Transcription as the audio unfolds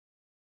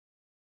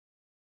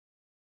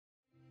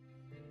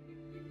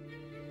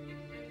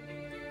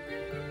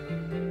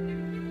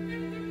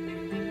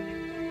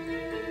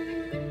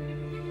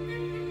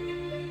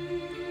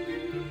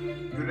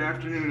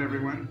afternoon,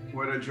 everyone.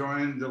 What a joy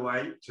and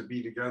delight to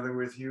be together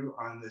with you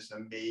on this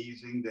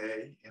amazing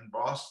day in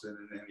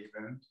Boston in any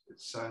event.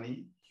 It's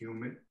sunny,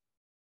 humid.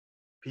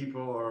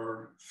 People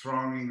are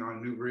thronging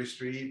on Newbury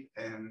Street,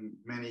 and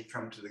many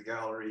come to the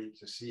gallery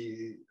to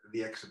see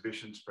the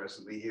exhibitions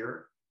presently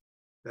here,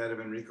 that of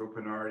Enrico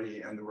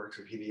Pinardi and the works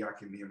of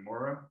Hideaki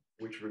Miyamura,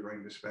 which we're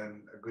going to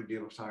spend a good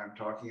deal of time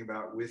talking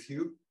about with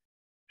you,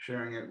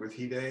 sharing it with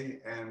Hide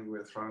and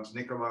with Franz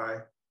Nicolay,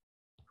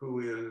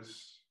 who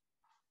is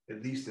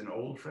at least an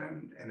old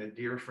friend and a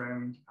dear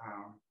friend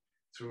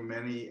through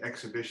many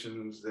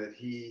exhibitions that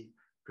he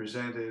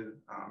presented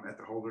at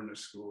the Holderness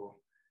School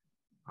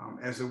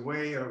as a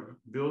way of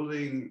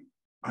building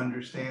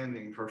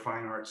understanding for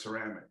fine art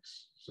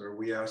ceramics. So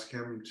we asked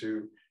him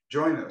to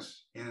join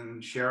us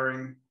in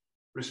sharing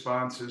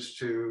responses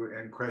to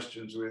and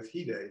questions with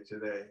Hide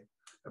today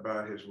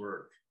about his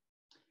work.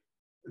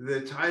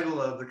 The title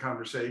of the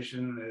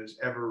conversation is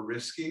Ever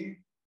Risking.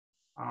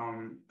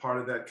 Part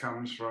of that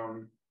comes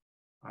from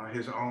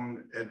his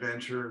own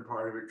adventure, and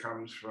part of it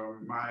comes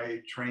from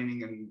my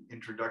training and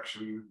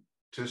introduction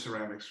to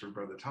ceramics for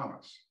Brother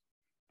Thomas,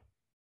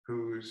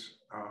 whose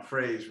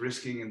phrase,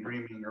 risking and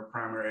dreaming are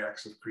primary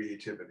acts of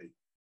creativity.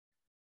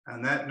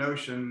 And that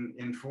notion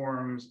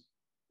informs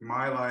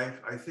my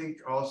life, I think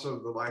also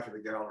the life of the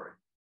gallery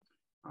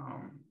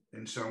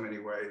in so many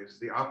ways.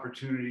 The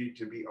opportunity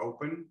to be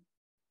open,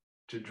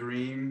 to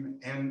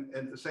dream, and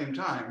at the same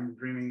time,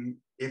 dreaming,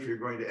 if you're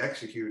going to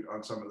execute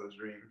on some of those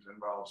dreams,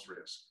 involves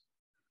risk.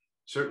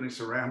 Certainly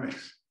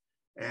ceramics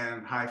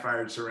and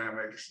high-fired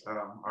ceramics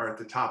are at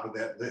the top of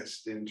that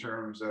list in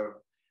terms of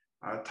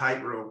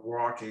tightrope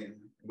walking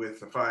with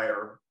the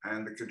fire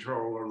and the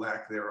control or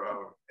lack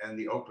thereof and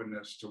the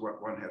openness to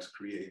what one has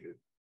created.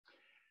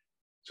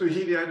 So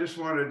Hide, I just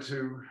wanted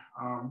to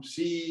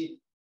see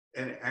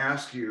and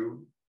ask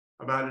you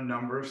about a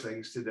number of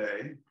things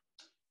today.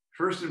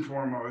 First and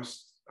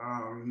foremost,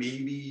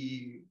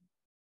 maybe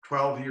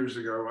 12 years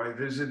ago, I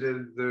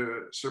visited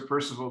the Sir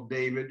Percival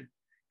David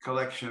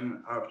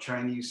collection of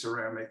Chinese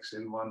ceramics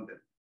in London.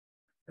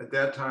 At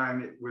that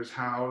time, it was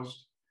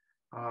housed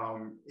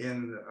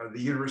in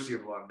the University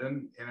of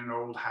London in an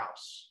old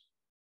house.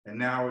 And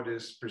now it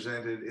is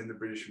presented in the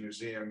British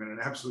Museum in an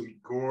absolutely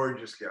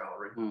gorgeous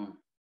gallery.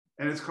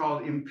 And it's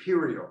called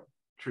Imperial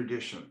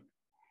Tradition.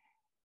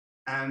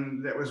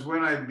 And that was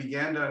when I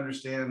began to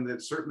understand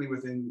that certainly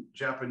within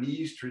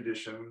Japanese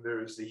tradition,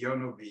 there is the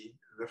yonobi,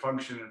 the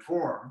function and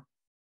form,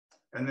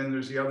 and then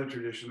there's the other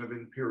tradition of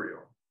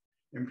imperial.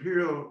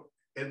 Imperial,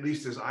 at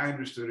least as I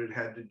understood it,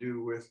 had to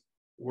do with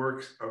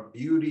works of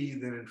beauty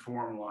that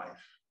inform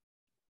life.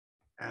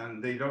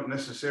 And they don't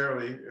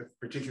necessarily,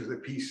 particularly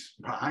the piece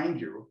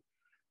behind you,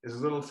 is a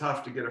little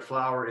tough to get a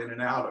flower in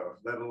and out of,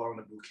 let alone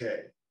a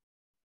bouquet.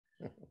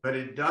 But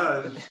it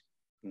does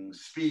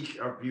speak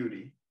of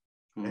beauty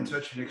in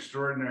such an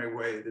extraordinary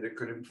way that it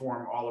could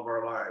inform all of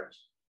our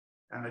lives.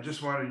 And I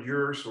just wanted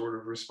your sort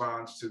of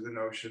response to the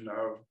notion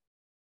of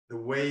the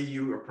way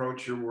you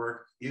approach your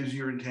work. Is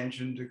your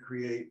intention to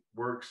create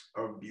works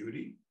of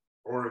beauty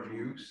or of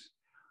use?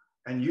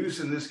 And use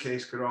in this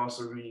case could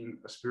also mean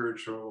a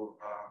spiritual,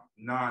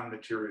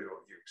 non-material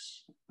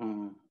use.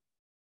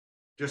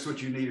 Just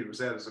what you needed was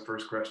that as the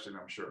first question,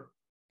 I'm sure.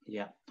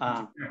 Yeah.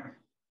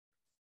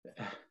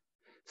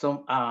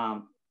 So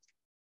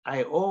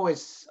I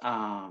always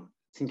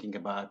thinking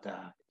about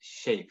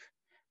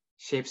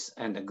shapes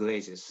and the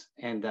glazes.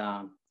 And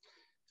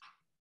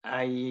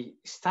I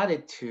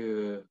started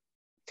to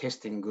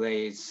testing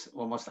glaze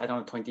almost,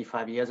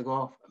 25 years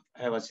ago.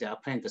 I was an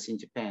apprentice in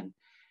Japan.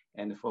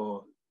 And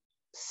for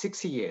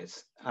 6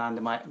 years, and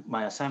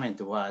my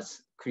assignment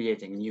was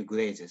creating new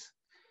glazes.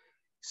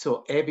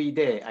 So every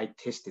day I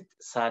tested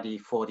 30,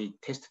 40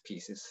 test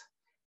pieces.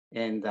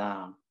 And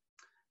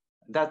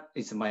that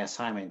is my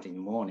assignment in the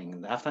morning.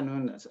 In the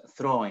afternoon,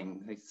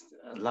 throwing it's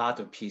a lot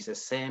of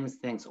pieces, same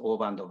things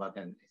over and over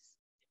again.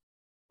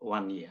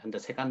 1 year. And the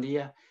second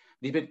year, a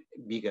little bit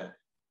bigger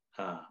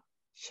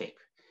shape.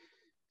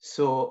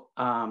 So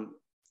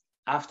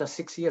after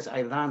 6 years,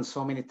 I learned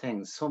so many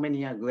things, so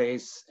many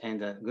glazes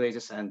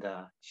and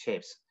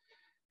shapes.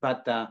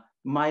 But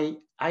my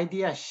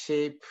idea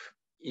shape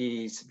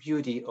is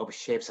beauty of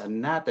shapes are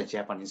not the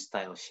Japanese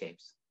style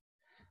shapes.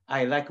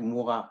 I like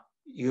more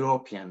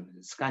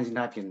European,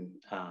 Scandinavian,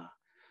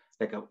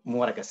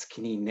 more like a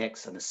skinny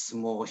necks and a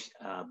small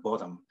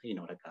bottom,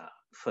 like a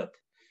foot.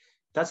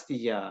 That's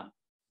the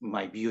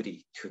my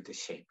beauty to the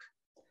shape.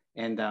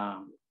 And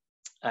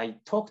I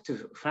talked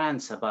to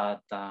Franz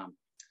about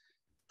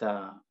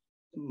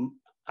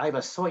I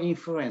was so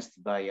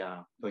influenced by,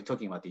 we were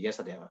talking about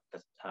yesterday,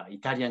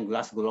 Italian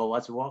glass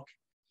blowers work.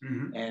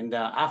 And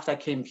after I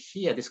came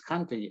here, this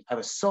country, I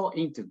was so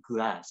into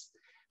glass.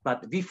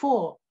 But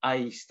before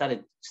I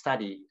started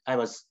study, I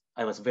was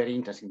very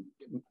interested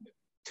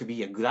to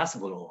be a glass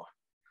blower.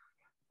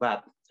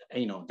 But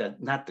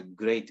not the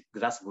great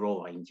glass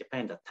blower in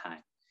Japan at that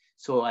time.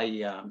 So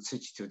I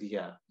switched to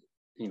the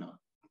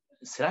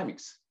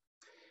ceramics.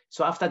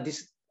 So after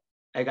this,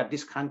 I got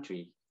this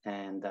country,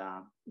 and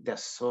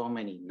there's so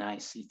many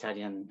nice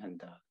Italian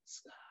and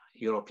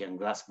European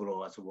glass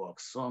blowers work,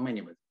 so many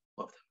of them.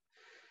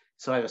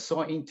 So I was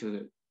so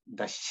into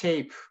the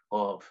shape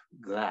of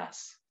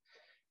glass.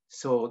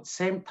 So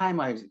same time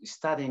I was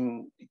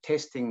testing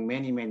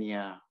many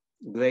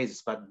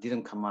glazes, but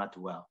didn't come out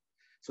well.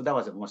 So that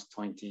was almost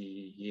 20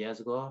 years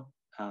ago.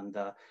 And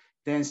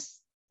then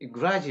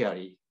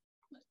gradually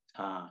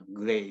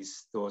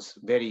glaze, those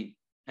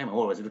I'm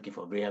always looking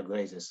for rare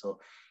glazes, so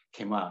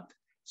came out.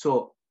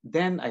 So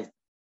then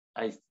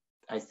I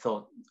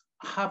thought,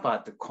 how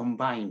about the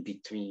combine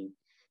between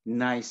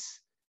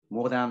nice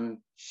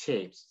modern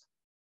shapes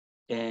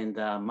and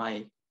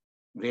my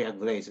rare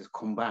glazes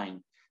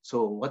combined?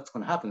 So what's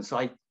going to happen?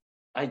 So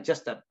I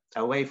just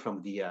away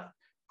from the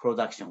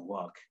production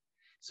work.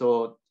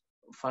 So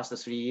first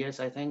 3 years,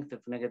 I think, to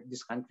make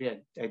this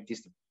country, I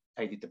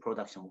did the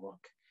production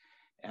work.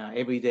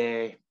 Every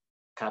day,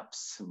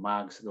 cups,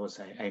 mugs, those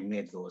I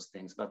made those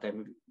things, but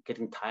I'm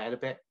getting tired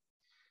of it.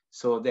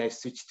 So they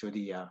switched to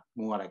the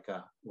more like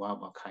a one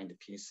kind of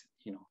piece,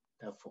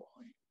 therefore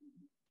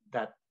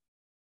that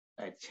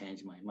I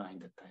changed my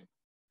mind that time.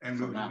 And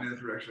moved in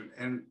that direction.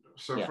 And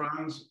so yeah.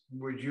 Franz,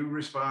 would you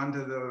respond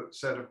to the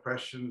set of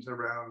questions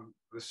around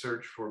the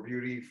search for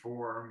beauty,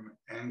 form,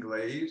 and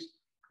glaze?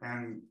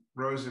 And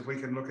Rose, if we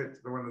can look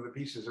at one of the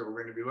pieces that we're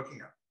going to be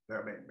looking at,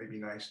 that may be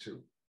nice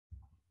too.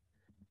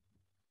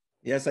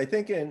 Yes, I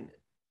think in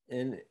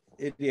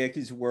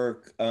Hideaki's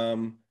work,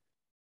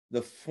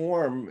 the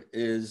form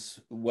is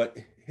what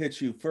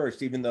hits you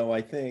first, even though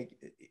I think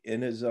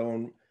in his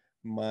own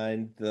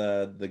mind,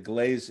 the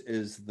glaze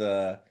is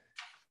the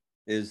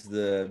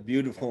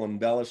beautiful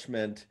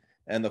embellishment,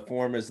 and the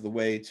form is the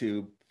way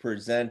to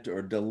present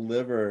or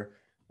deliver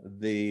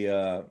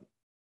the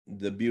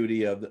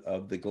beauty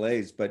of the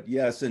glaze. But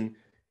yes, and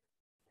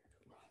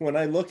when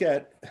I look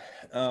at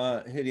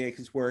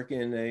Hideaki's work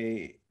as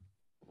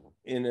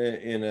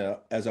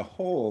a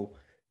whole,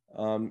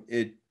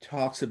 it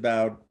talks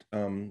about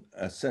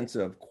a sense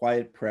of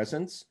quiet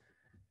presence,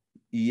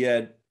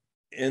 yet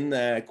in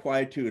that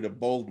quietude of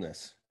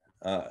boldness,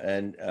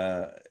 and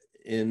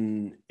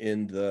in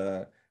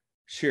the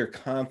sheer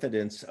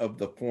confidence of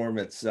the form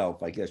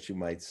itself, I guess you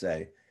might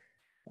say.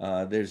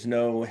 There's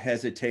no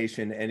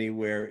hesitation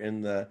anywhere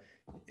in the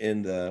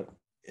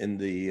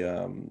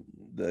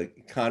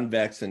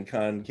convex and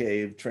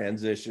concave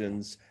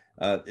transitions.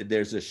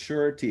 There's a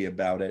surety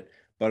about it,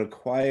 but a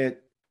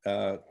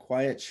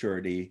quiet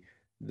surety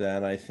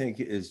that I think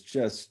is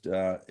just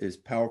is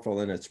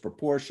powerful in its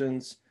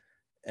proportions,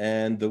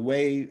 and the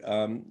way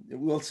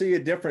we'll see a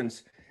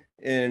difference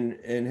in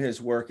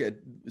his work at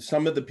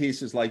some of the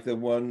pieces, like the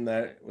one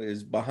that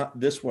is behind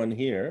this one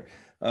here,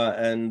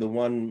 and the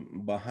one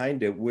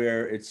behind it,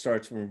 where it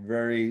starts from a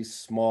very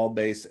small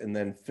base and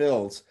then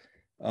fills.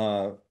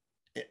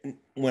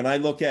 When I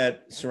look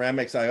at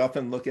ceramics, I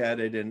often look at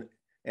it in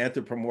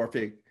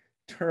anthropomorphic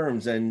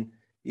terms, and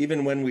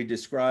even when we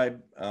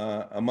describe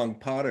among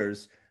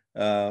potters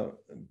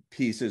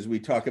pieces, we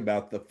talk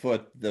about the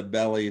foot, the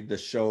belly, the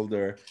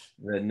shoulder,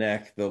 the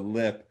neck, the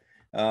lip.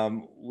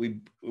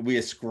 We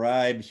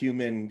ascribe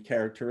human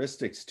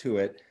characteristics to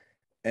it,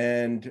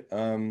 and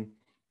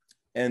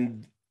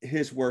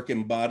his work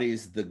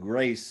embodies the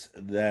grace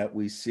that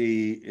we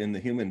see in the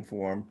human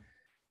form,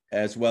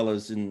 as well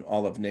as in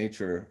all of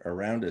nature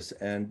around us.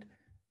 And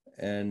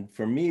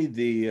for me,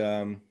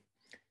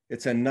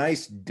 it's a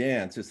nice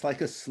dance. It's like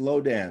a slow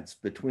dance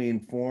between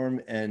form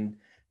and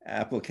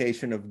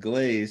application of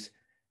glaze,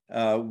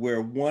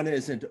 where one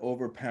isn't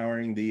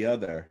overpowering the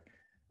other.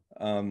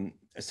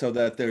 So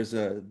that there's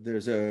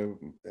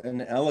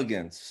an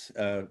elegance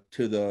to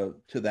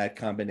that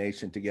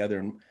combination together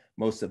in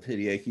most of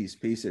Hideaki's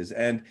pieces.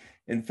 And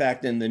in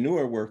fact, in the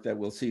newer work that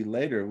we'll see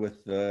later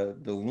with the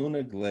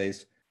Luna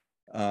glaze,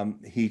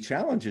 he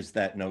challenges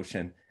that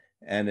notion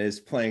and is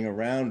playing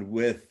around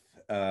with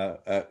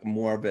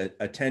more of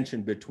a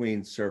tension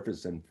between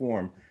surface and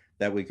form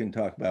that we can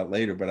talk about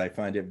later, but I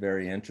find it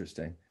very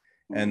interesting.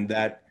 And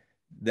that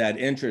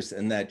interest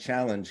and that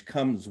challenge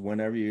comes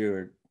whenever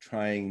you're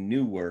trying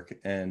new work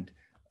and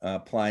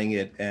applying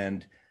it,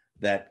 and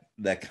that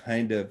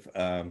kind of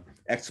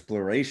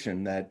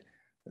exploration that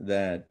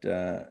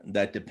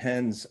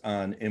depends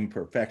on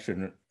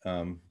imperfection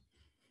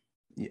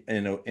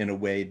in a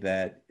way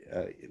that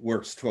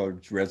works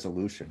towards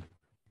resolution.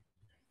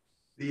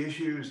 The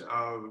issues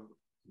of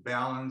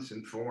balance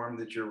and form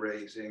that you're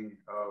raising,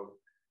 of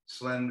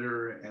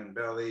slender and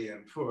belly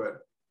and foot,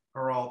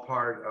 are all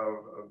part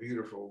of a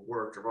beautiful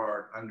work of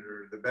art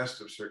under the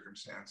best of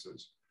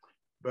circumstances.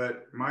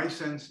 But my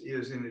sense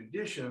is, in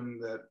addition,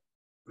 that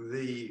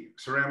the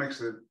ceramics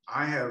that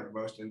I have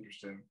most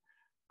interest in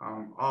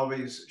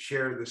always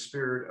share the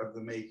spirit of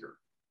the maker.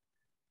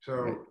 So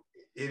right.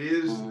 It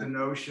is the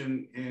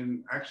notion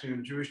in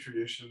Jewish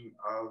tradition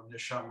of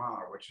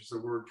neshama, which is the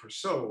word for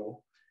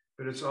soul,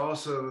 but it's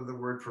also the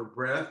word for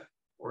breath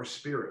or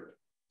spirit.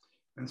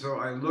 And so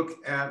I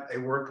look at a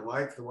work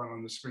like the one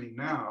on the screen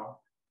now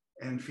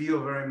and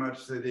feel very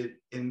much that it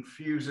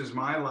infuses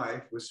my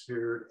life with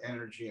spirit,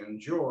 energy, and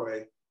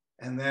joy.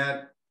 And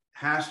that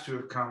has to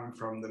have come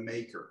from the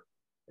maker.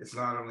 It's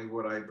not only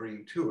what I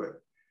bring to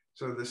it.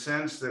 So the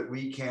sense that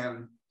we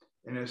can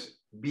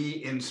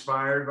be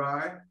inspired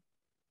by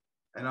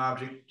an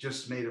object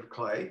just made of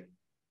clay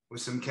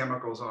with some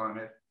chemicals on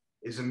it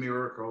is a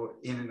miracle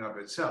in and of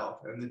itself.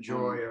 And the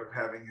joy of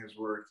having his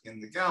work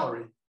in the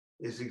gallery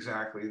is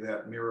exactly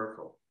that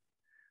miracle.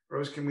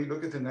 Rose, can we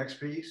look at the next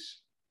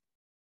piece?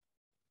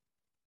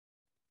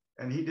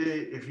 And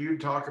if you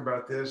talk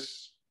about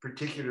this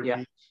particular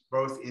piece,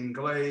 both in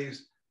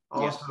glaze,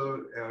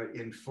 also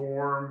in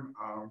form,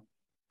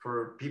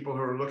 for people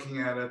who are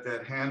looking at it,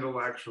 that handle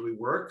actually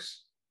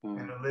works,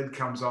 and the lid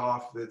comes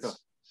off that's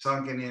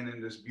sunken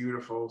in this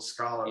beautiful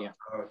scallop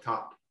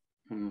top.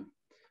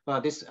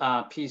 Well, this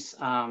piece,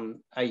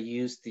 I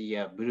used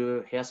the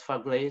blue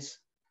hairspray glaze.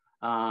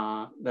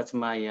 That's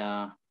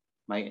I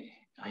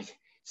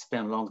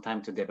spent a long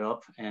time to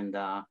develop, and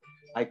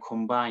I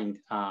combined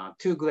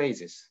 2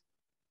 glazes.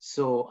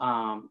 So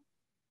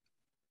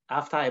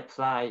after I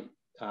applied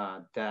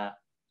the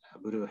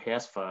blue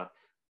hairspray,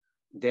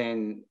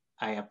 then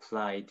I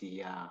applied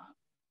the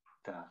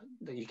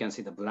you can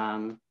see the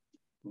brown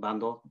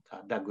bundle,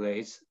 the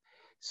glaze.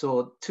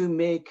 So to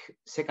make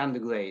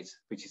second glaze,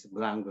 which is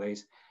brown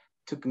glaze,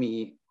 took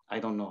me, I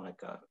don't know,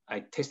 like I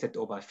tested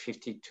over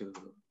 50 to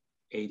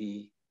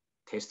 80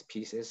 test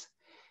pieces.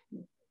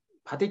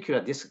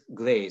 Particularly this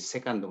glaze,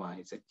 second one,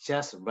 is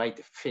just right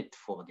fit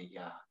for the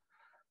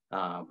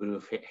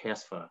blue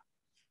hairspray.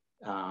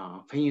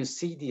 When you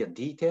see the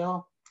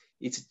detail,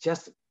 it's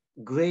just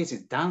glaze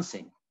is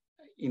dancing,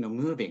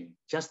 moving.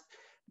 Just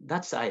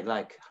that's I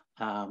like.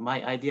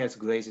 My idea is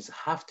glazes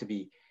have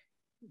to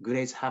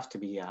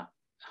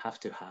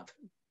have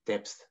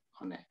depth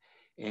on it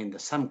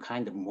and some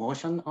kind of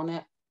motion on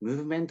it,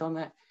 movement on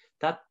it.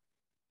 That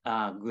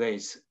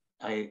glaze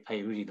I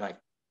really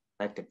liked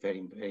it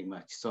very, very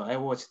much. So I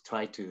always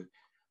try to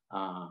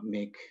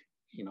make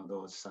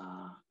those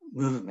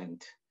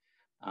movement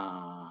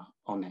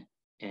on it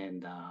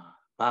and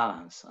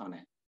balance on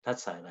it.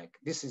 That's I like.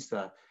 This is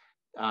the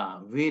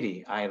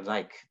really I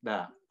like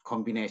the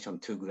combination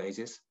 2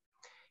 glazes.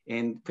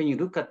 And when you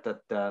look at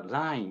the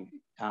line,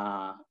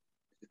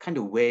 kind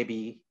of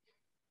wavy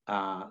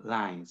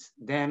lines,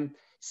 then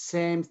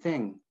same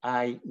thing,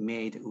 I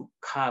made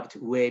carved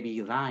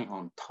wavy line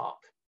on top.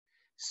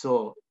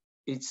 So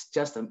it's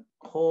just a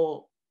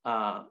whole,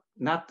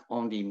 not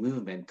only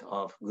movement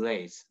of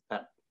glaze,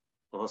 but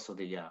also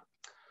the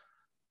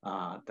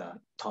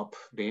top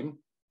rim.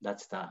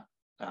 That's the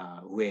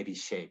wavy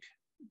shape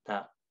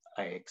that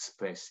I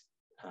express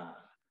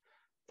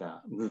the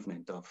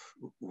movement of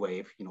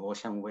wave,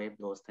 ocean wave,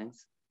 those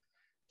things.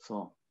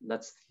 So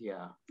that's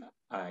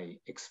I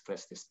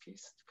express this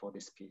piece for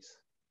this piece.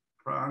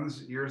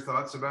 Franz, your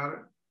thoughts about it?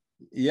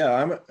 Yeah,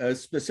 I'm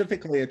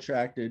specifically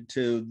attracted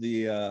to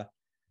the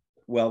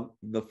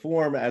the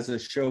form as a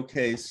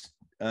showcase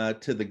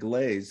to the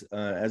glaze,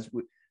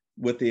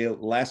 with the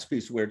last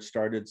piece where it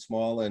started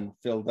small and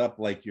filled up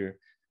like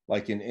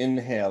an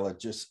inhale. It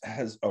just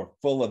has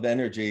full of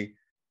energy.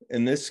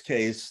 In this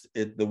case,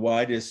 the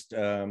widest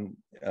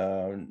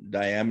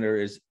diameter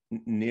is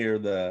near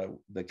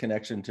the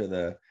connection to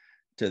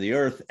the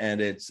earth,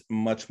 and it's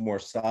much more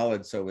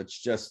solid. So it's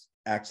just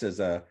acts as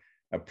a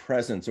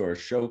presence or a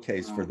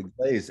showcase for the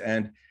glaze.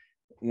 And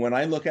when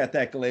I look at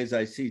that glaze,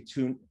 I see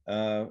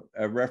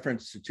a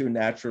reference to 2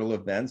 natural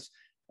events.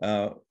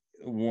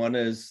 One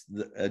is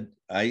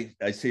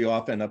I see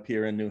often up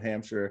here in New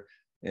Hampshire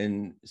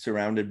and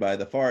surrounded by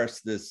the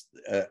forest, this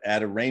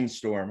at a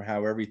rainstorm,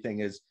 how everything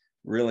is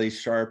really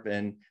sharp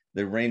and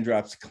the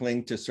raindrops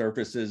cling to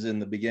surfaces in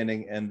the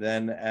beginning, and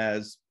then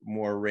as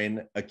more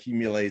rain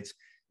accumulates,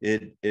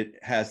 it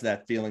has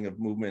that feeling of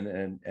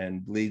movement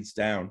and bleeds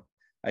down.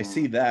 I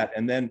see that.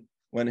 And then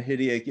when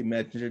Hideaki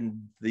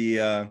mentioned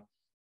the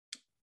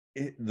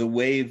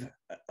wave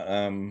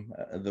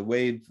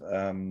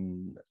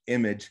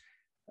image,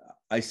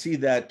 I see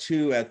that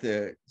too at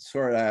the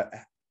sort of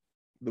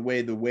the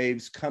way the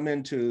waves come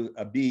into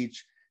a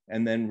beach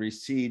and then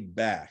recede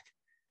back.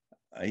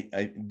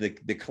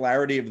 The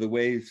clarity of the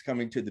waves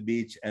coming to the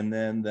beach and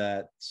then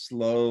that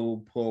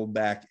slow pull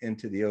back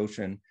into the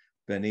ocean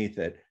beneath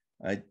it.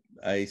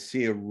 I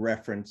see a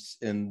reference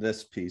in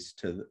this piece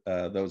to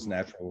those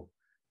natural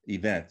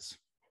events.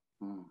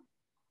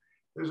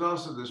 There's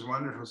also this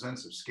wonderful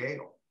sense of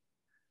scale.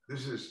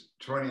 This is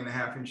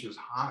 20.5 inches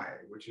high,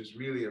 which is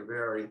really a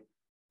very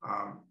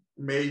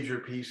major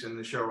piece in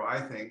the show,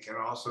 I think. And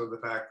also the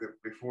fact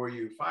that before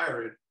you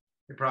fire it,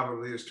 it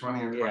probably is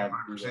 20 or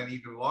 25%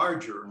 even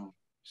larger.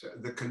 So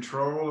the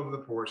control of the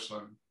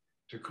porcelain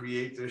to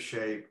create this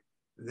shape,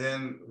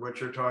 then what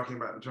you're talking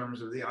about in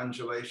terms of the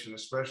undulation,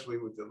 especially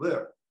with the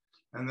lip,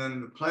 and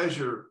then the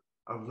pleasure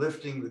of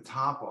lifting the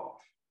top off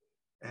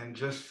and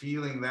just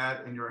feeling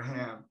that in your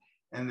hand.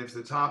 And if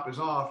the top is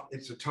off,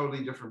 it's a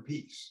totally different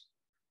piece.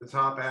 The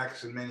top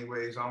acts in many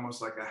ways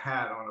almost like a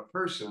hat on a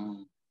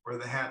person, where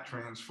the hat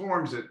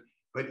transforms it.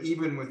 But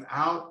even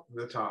without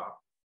the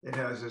top, it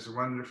has this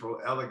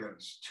wonderful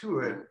elegance to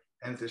it.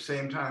 And at the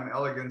same time,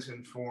 elegance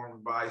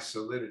informed by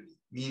solidity,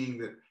 meaning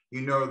that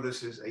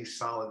this is a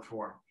solid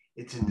form.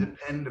 It's a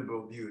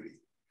dependable beauty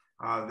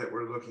that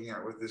we're looking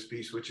at with this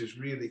piece, which is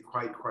really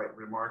quite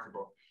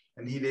remarkable.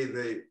 And Hide,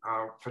 the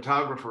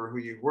photographer who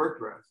you've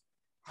worked with,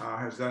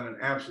 has done an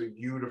absolutely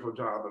beautiful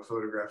job of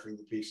photographing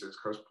the pieces,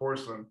 because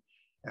porcelain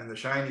and the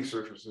shiny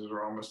surfaces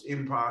are almost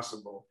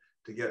impossible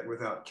to get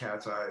without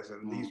cat's eyes.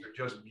 And these are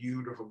just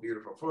beautiful,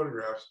 beautiful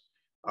photographs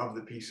of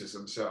the pieces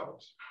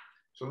themselves.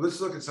 So let's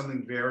look at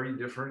something very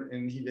different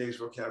in Hide's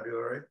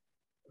vocabulary.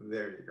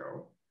 There you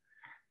go.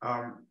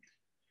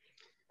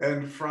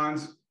 And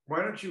Franz,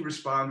 why don't you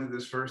respond to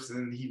this first, and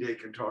then Hide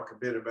can talk a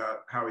bit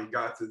about how he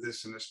got to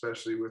this, and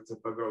especially with the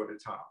pagoda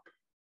top.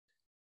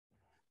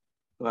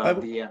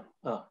 Well,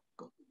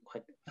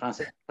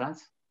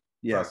 Franz?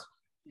 Yes.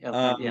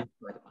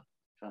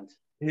 Franz.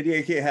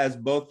 Hideaki has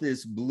both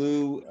this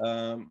blue,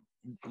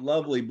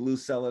 lovely blue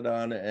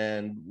celadon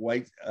and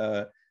white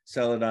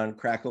celadon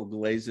crackle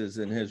glazes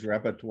in his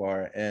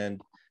repertoire. And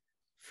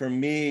for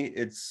me,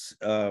 it's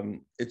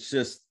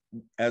just,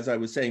 as I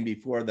was saying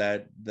before,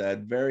 that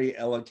very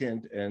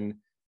elegant and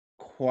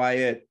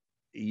quiet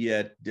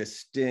yet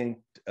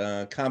distinct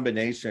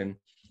combination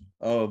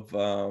of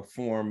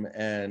form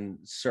and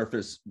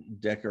surface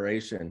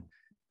decoration.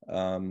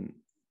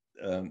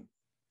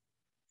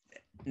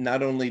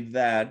 Not only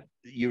that,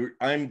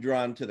 I'm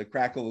drawn to the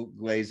crackle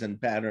glaze and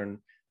pattern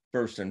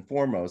first and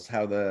foremost.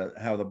 How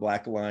the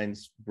black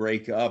lines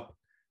break up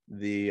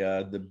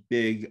the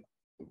big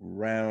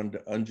round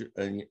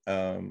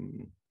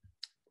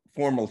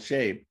formal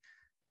shape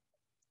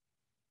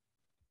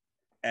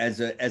as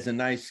a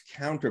nice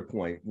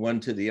counterpoint one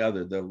to the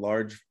other. The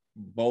large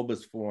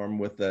bulbous form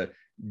with the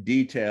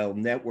detail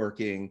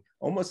networking,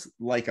 almost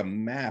like a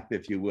map,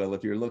 if you will.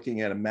 If you're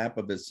looking at a map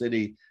of a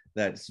city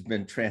that's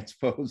been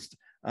transposed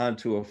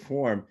onto a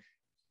form,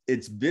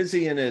 it's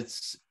busy in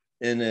its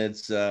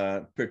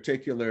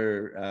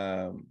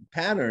particular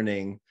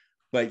patterning,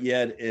 but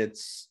yet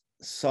it's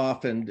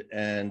softened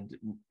and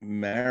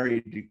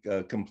married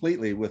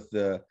completely with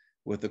the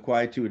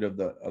quietude of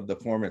the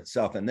form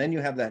itself. And then you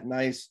have that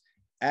nice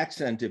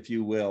accent, if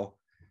you will,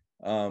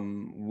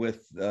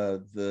 with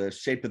the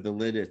shape of the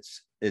lid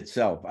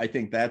itself. I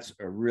think that's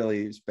a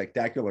really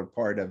spectacular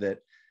part of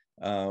it,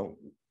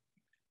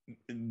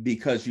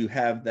 because you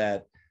have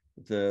that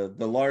the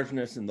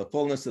largeness and the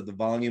fullness of the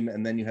volume,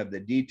 and then you have the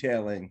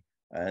detailing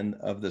and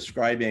of the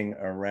scribing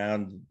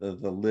around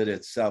the lid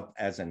itself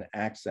as an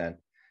accent.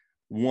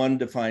 One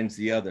defines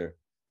the other.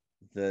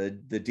 The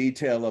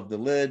detail of the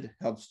lid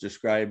helps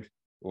describe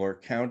or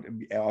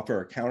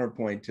offer a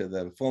counterpoint to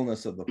the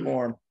fullness of the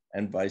form,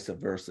 and vice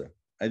versa.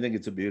 I think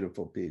it's a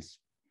beautiful piece.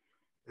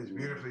 It's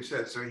beautifully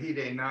said. So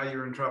Hide, now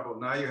you're in trouble.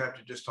 Now you have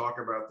to just talk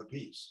about the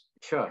piece.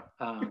 Sure.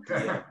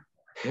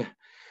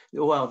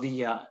 Well,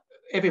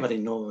 everybody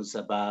knows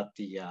about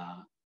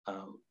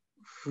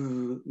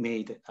who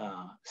made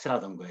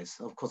celadon glaze.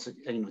 Of course,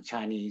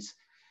 Chinese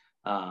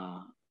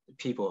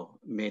people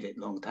made it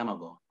long time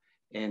ago,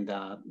 and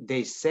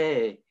they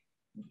say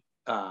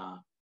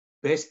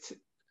best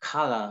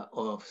color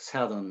of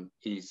celadon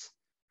is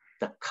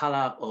the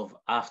color of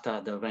after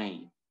the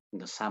rain in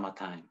the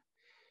summertime.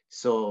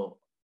 So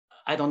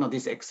I don't know,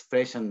 this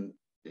expression,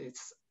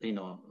 it's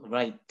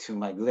right to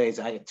my glaze.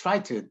 I try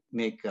to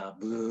make a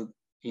blue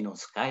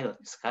sky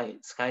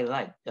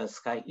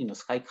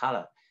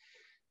color.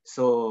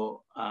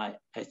 So I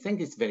think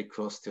it's very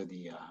close to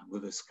the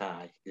blue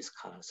sky, this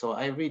color. So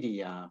I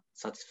really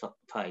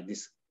satisfy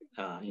this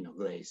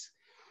glaze.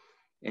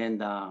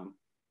 And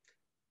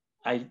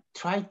I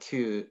try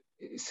to,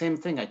 same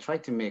thing, I try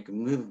to make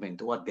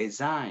movement or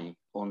design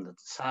on the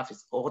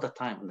surface all the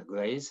time on the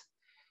glaze.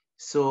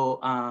 So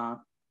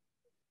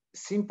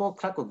simple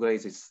crackle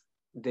glaze is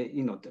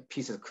the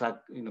pieces crack,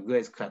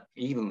 glaze crack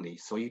evenly,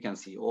 so you can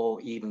see all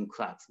even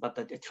cracks. But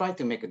I try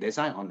to make a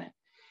design on it.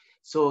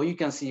 So you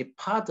can see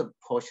part of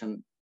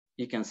portion,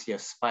 you can see a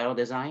spiral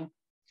design.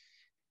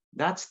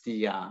 That's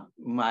the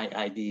my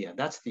idea.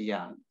 That's the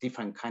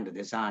different kind of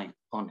design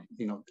on it.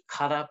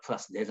 Color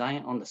plus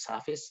design on the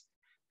surface.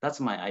 That's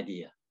my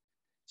idea.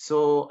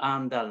 So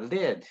on the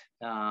lid,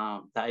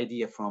 the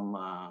idea from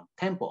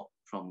temple,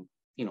 from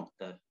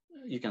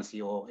you can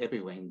see all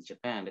everywhere in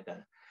Japan, like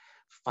a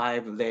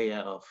 5-layer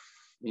of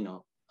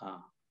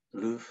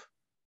roof,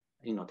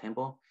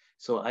 temple.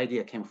 So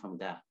idea came from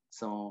that.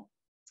 So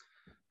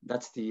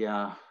that's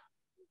the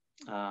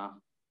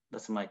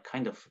that's my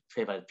kind of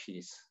favorite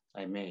piece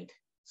I made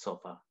so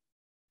far.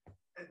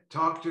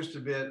 Talk just a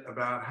bit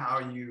about how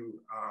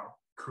you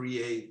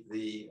create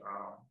the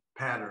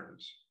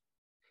patterns.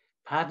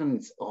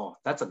 Patterns, oh,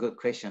 that's a good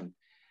question.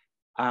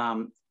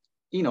 I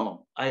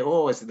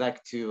always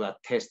like to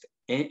test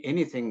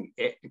anything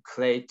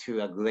clay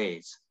to a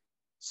glaze.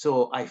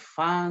 So I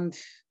found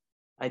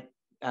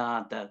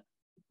the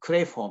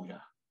clay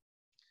formula,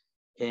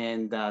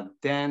 and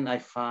then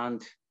I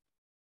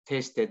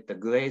tested the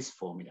glaze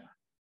formula.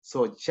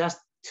 So just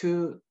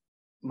two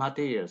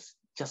materials,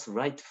 just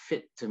right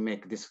fit to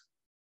make this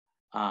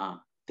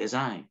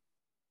design.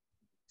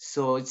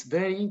 So it's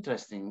very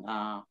interesting.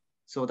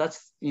 So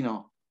that's,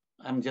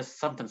 I'm just,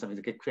 sometimes I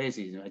get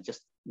crazy, I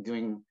just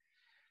doing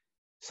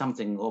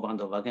something over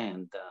and over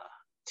again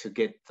to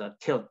get the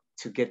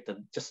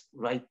just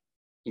right,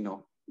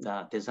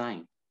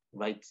 design,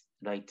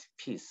 right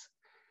piece.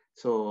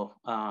 So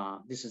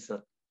this is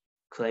a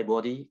clay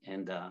body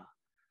and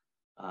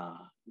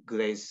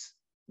glaze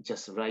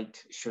just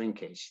right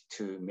shrinkage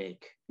to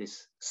make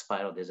this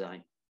spiral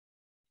design.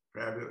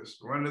 Fabulous.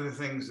 One of the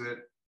things that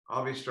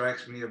always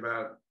strikes me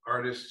about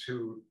artists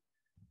who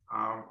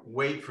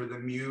wait for the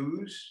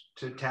muse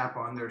to tap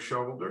on their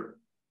shoulder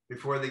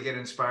before they get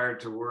inspired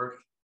to work,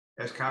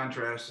 as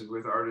contrasted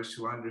with artists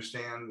who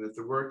understand that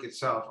the work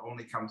itself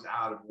only comes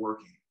out of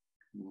working.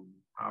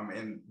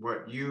 And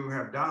what you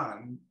have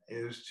done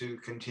is to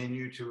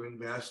continue to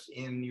invest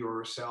in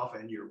yourself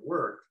and your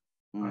work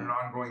on an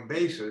ongoing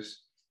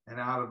basis. And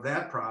out of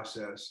that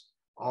process,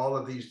 all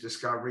of these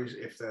discoveries,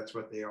 if that's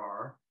what they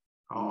are,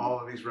 all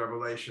of these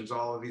revelations,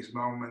 all of these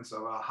moments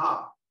of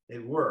aha,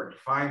 it worked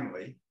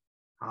finally,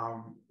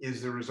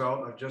 is the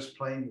result of just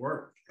plain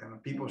work.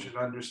 And people should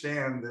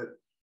understand that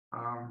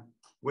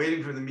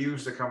waiting for the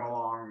muse to come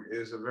along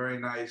is a very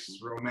nice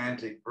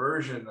romantic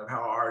version of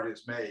how art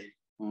is made.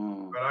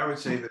 But I would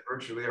say that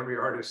virtually every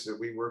artist that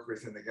we work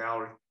with in the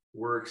gallery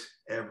works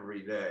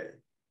every day.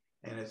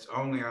 And it's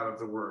only out of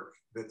the work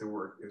that the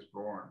work is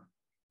born.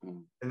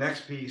 The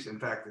next piece, in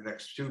fact, the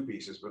next two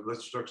pieces, but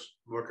let's just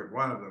look at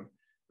one of them,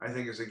 I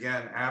think is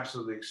again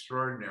absolutely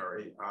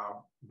extraordinary,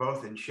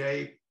 both in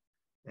shape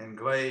and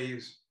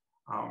glaze,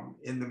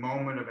 in the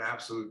moment of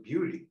absolute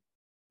beauty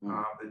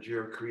that you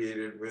have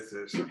created with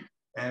this.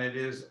 And it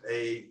is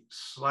a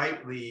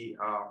slightly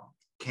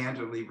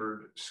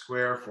cantilevered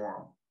square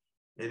form.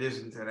 It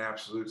isn't an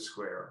absolute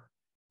square.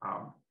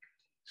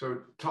 So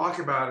talk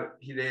about it,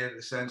 Hide, in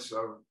the sense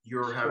of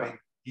you're having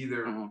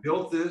either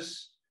built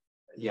this,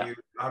 you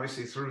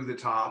obviously through the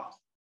top,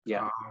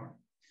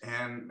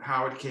 and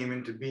how it came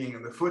into being.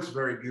 And the foot's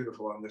very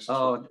beautiful on this.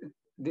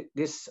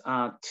 This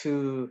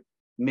to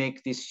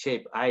make this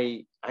shape,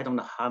 I don't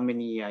know how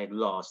many I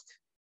lost,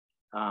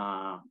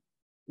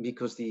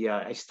 because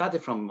I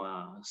started from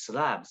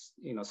slabs,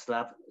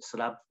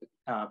 slab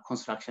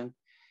construction.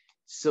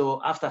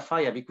 So after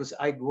fire, because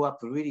I grew up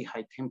really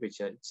high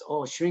temperature, it's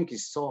all shrink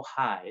is so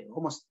high,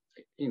 almost,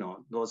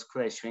 those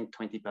clay shrink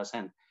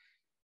 20%.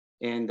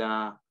 And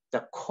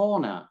the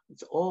corner,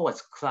 it's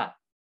always cracked,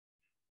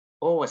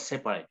 always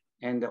separate,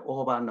 and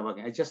over and over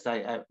again.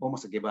 I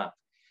almost give up.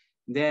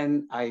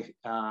 Then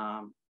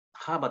how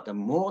about the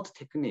mold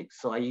technique?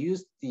 So I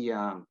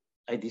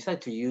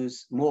decided to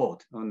use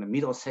mold on the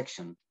middle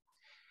section.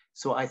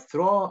 So I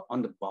throw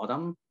on the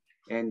bottom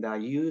and I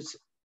use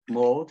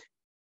mold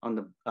on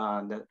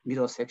the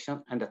middle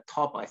section, and the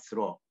top I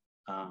throw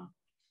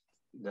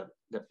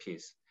the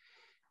piece.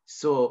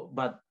 So,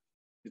 but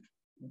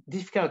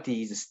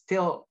difficulty is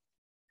still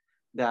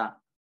the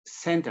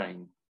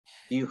centering.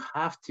 You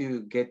have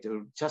to get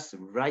just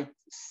right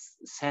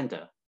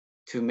center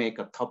to make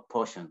a top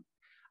portion.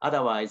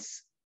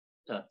 Otherwise,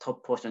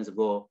 top portions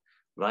go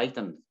right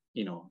and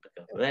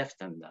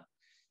left, and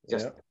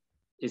just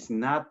it's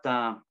not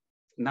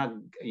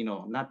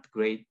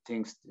great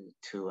things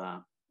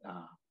to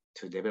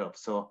develop.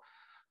 So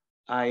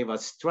I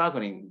was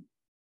struggling,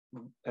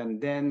 and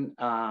then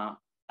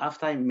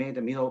after I made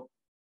the middle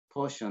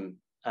portion,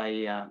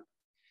 the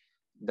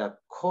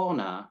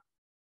corner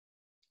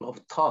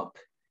of top,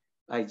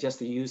 I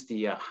just used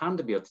the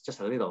hand build just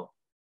a little.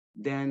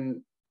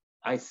 Then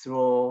I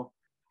throw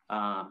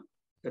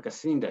like a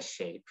cylinder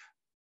shape,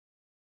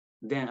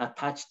 then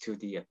attached to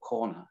the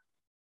corner.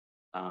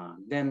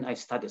 Then I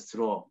started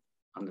throw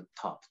on the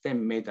top,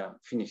 then made a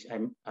finish.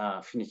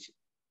 I finished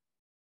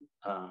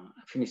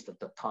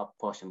the top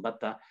portion,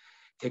 but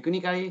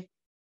technically,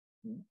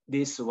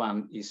 this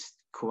one is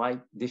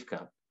quite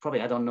difficult.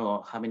 Probably I don't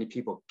know how many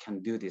people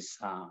can do this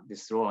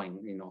this drawing.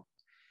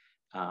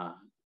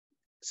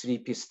 3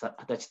 pieces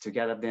attached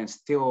together, then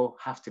still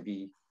have to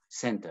be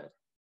centered.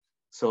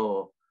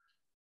 So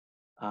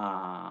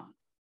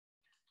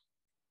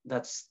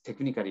that's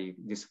technically,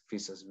 this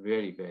piece is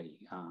very, very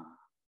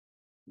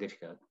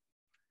difficult.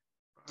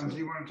 Do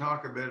you want to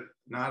talk a bit,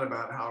 not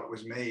about how it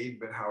was made,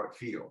 but how it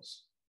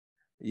feels?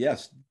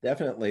 Yes,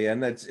 definitely.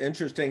 And that's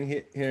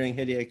interesting hearing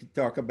Hideaki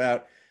talk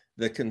about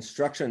the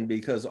construction,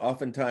 because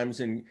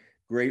oftentimes in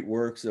great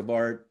works of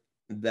art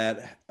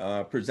that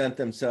present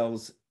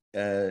themselves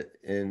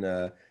in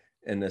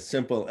a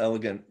simple,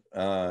 elegant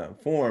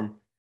form,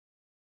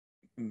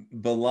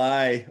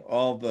 belie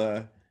all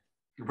the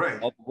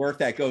work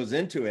that goes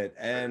into it,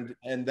 and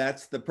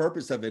that's the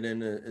purpose of it.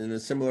 In a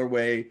similar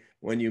way,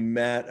 when you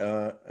mat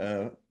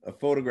a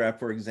photograph,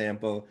 for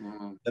example,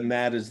 the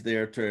mat is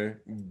there to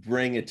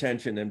bring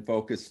attention and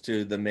focus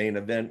to the main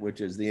event,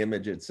 which is the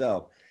image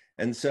itself.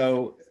 And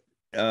so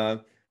I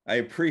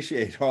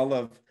appreciate all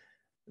of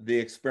the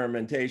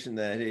experimentation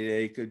that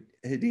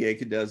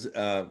Hideaki does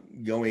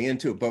going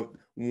into it. But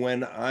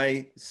when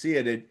I see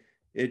it,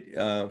 it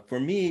for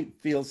me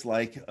feels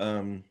like,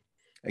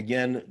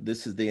 again,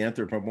 this is the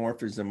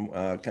anthropomorphism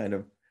kind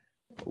of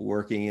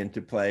working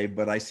into play,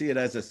 but I see it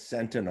as a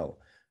sentinel,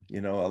 a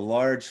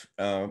large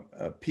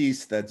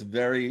piece that's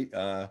very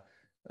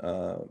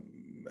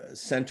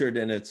centered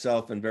in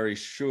itself and very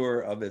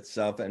sure of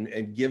itself,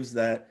 and gives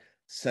that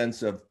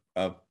sense of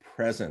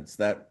presence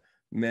that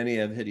many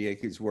of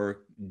Hideaki's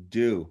work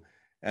do.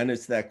 And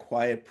it's that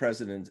quiet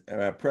presence.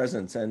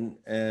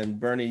 And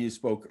Bernie, you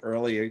spoke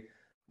earlier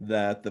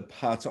that the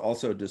pots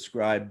also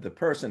describe the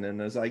person.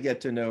 And as I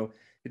get to know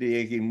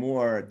Hideaki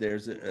more,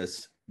 there's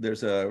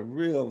a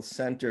real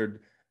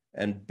centered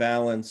and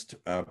balanced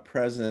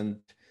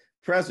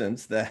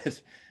presence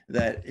that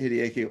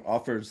Hideaki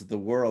offers the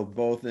world,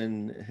 both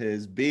in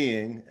his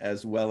being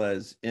as well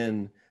as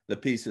in the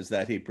pieces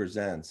that he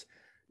presents.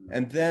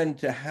 And then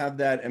to have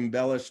that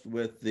embellished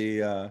with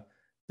the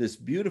this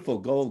beautiful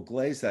gold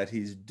glaze that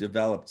he's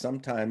developed.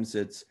 Sometimes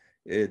it's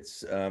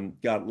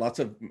got lots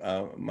of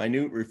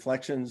minute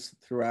reflections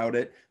throughout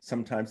it.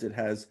 Sometimes it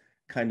has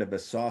kind of a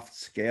soft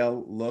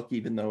scale look,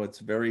 even though it's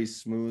very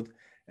smooth.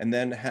 And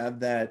then have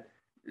that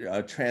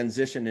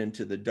transition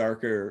into the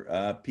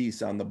darker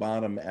piece on the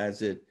bottom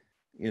as it,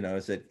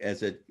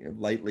 as it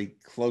lightly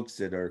cloaks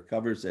it or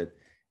covers it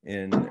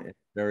in a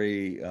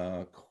very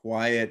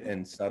quiet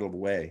and subtle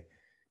way.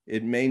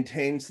 It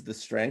maintains the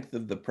strength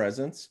of the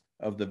presence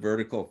of the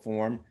vertical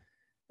form,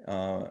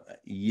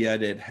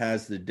 yet it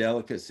has the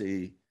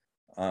delicacy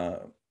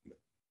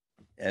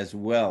as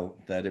well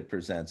that it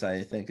presents.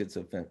 I think it's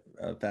a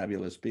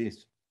fabulous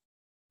piece.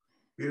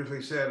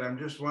 Beautifully said. I'm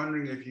just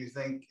wondering if you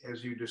think,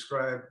 as you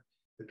describe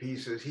the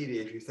piece as Hide,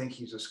 if you think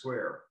he's a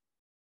square.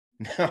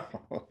 No.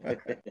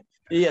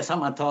 Yeah,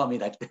 someone told me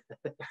that.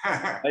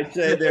 I'd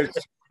say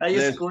Are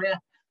you square?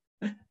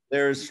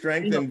 There's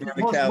strength in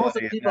verticality, most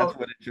people, and that's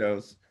what it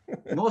shows.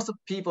 Most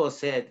people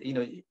said,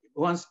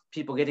 once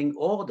people getting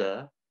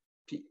older,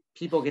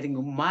 people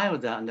getting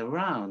milder and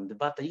round,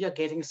 but you're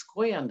getting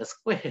square and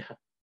square,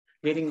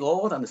 getting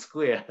old and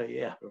square.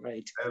 Yeah,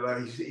 right. I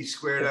love he's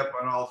squared up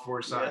on all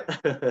four sides.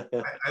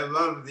 Yeah. I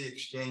love the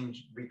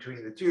exchange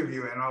between the two of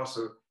you, and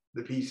also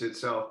the piece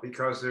itself,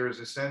 because there is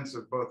a sense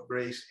of both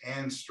grace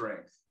and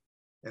strength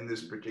in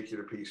this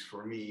particular piece.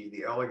 For me,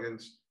 the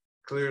elegance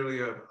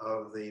clearly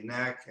of the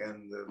neck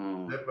and the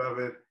lip of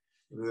it,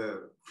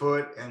 the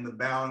foot and the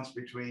balance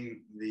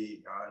between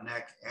the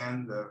neck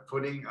and the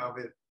footing of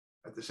it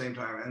at the same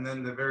time, and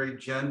then the very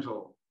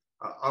gentle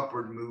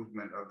upward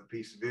movement of the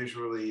piece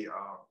visually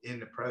in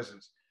the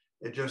presence.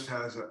 It just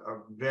has a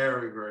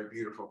very, very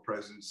beautiful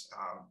presence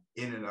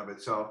in and of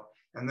itself.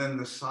 And then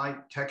the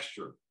side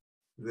texture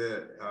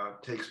that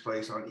takes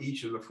place on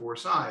each of the four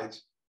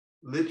sides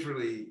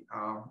literally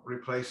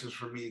replaces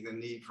for me the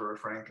need for a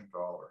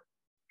Frankenthaler.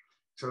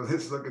 So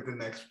let's look at the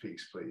next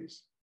piece,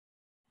 please.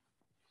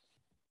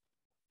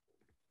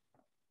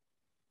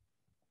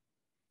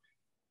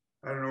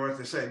 I don't know what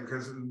to say,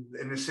 because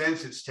in a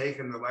sense, it's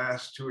taken the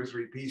last two or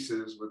three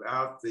pieces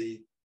without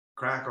the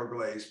crackle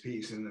glaze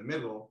piece in the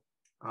middle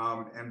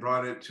and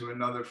brought it to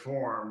another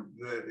form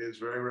that is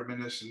very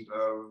reminiscent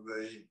of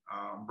the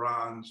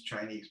bronze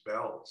Chinese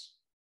bells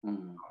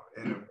in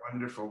a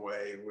wonderful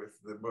way,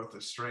 with both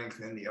the strength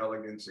and the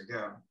elegance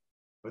again.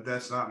 But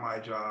that's not my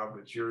job.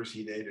 It's yours,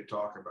 Hide, to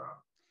talk about.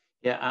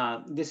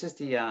 Yeah, this is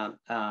the,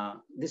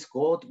 this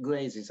gold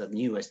glaze is the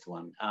newest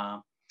one.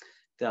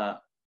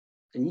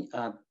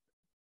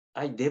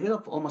 I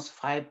developed almost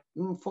 4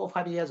 or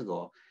 5 years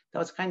ago. That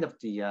was kind of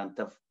the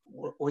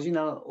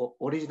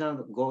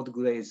original gold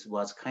glaze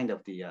was kind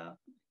of the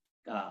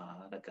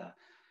like a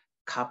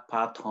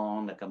copper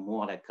tone, like a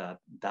more like a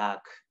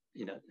dark,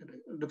 it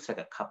looks like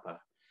a copper.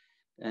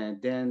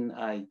 And then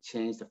I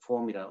changed the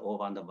formula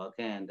over and over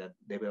again that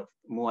developed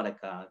more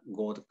like a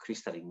gold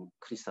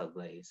crystal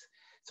glaze.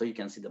 So you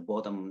can see the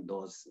bottom,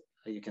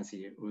 you can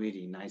see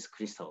really nice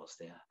crystals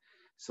there.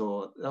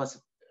 So that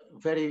was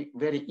very,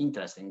 very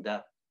interesting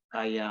that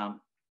I,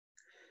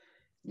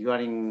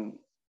 during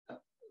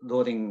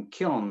loading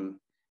kiln,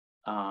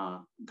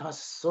 that's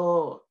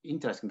so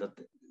interesting that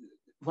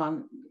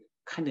one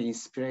kind of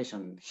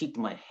inspiration hit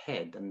my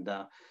head and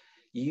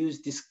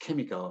used this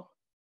chemical.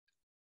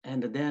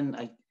 And then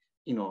I,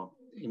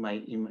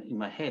 in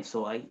my head,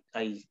 so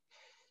I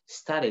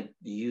started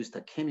to use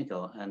the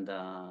chemical, and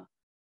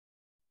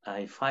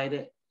I find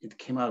it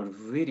came out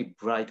really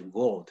bright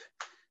gold.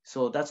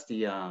 So that's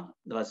that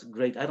was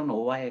great. I don't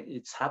know why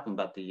it's happened,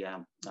 but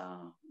that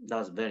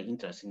was very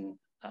interesting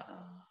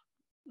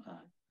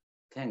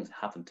things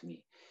happened to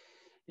me.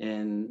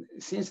 And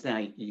since then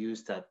I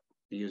used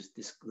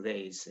this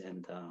glaze,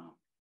 and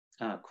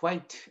I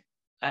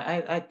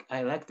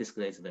like this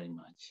glaze very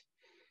much.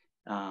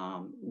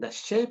 The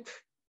shape,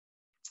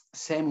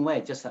 same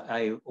way, just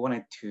I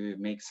wanted to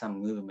make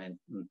some movement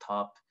on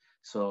top.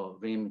 So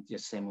rim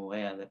just same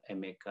way, I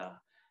make a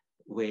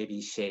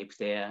wavy shape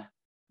there.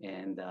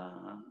 And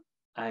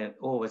I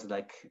always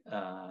like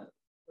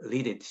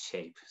lidded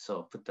shape.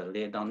 So put the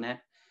lid on it,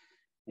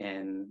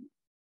 and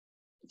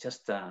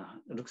just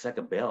looks like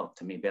a bell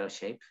to me, bell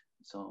shape.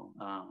 So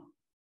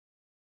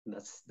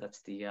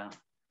that's the,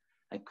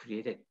 I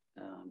created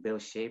bell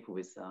shape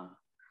with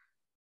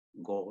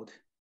gold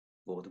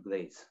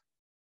glaze.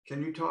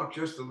 Can you talk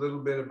just a little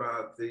bit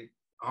about the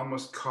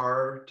almost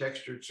carved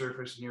textured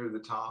surface near the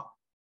top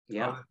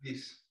of the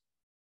piece?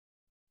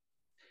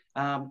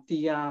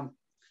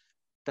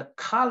 The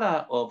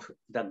color of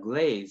the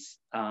glaze,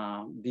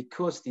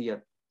 because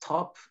the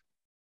top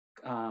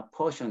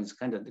portion is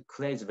kind of, the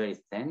clay is very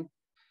thin.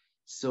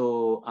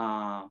 So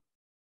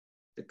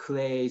the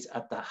clays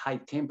at the high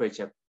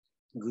temperature,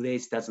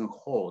 glaze doesn't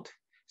hold.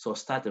 So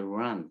start to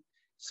run.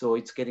 So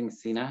it's getting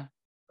thinner,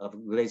 of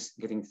glaze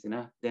getting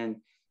thinner,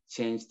 then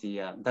change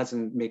the,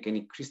 doesn't make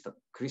any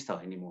crystal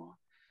anymore,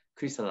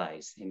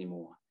 crystallize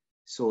anymore.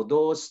 So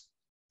those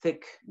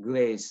thick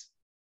glaze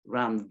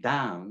run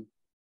down,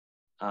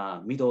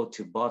 middle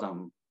to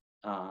bottom,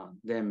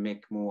 then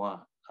make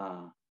more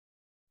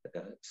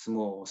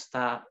small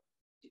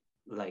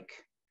star-like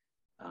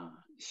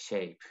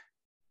shape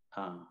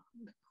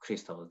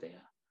crystal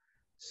there.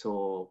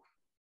 So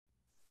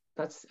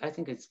that's, I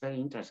think it's very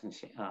interesting,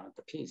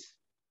 the piece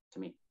to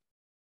me.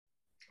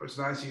 It's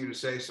nice of you to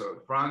say so.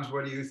 Franz,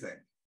 what do you think?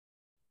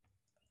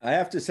 I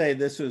have to say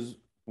this was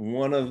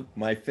one of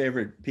my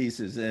favorite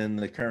pieces in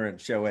the current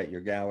show at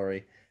your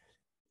gallery.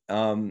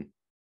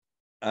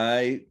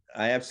 I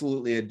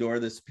absolutely adore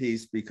this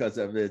piece because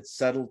of its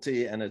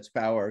subtlety and its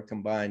power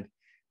combined.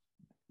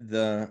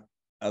 I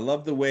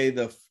love the way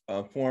the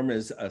form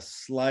is a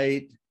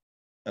slight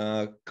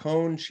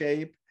cone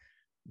shape,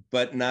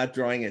 but not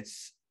drawing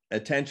its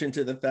attention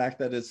to the fact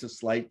that it's a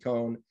slight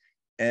cone.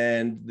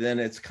 And then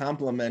it's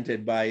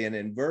complemented by an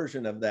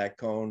inversion of that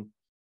cone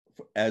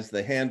as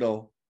the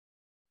handle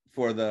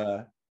for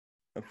the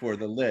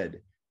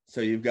lid.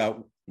 So you've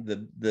got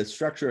the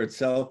structure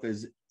itself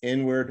is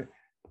inward,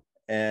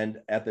 and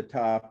at the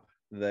top,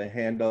 the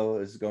handle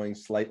is going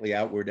slightly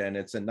outward, and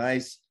it's a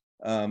nice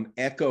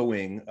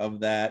echoing of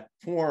that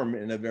form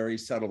in a very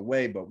subtle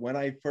way. But when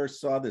I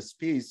first saw this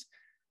piece,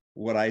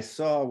 what I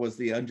saw was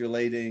the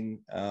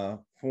undulating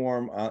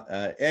form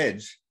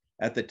edge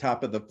at the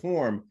top of the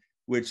form,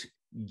 which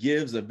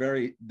gives the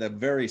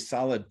very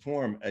solid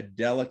form a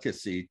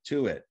delicacy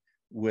to it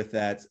with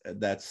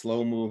that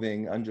slow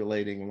moving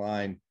undulating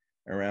line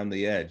around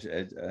the edge.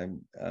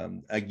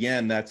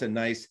 Again, that's a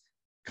nice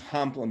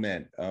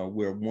complement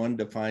where one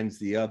defines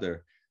the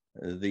other.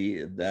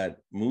 That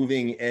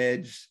moving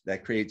edge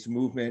that creates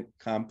movement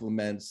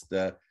complements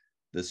the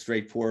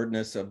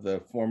straightforwardness of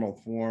the formal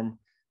form,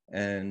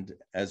 and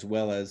as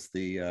well as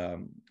the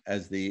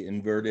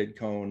inverted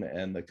cone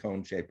and the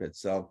cone shape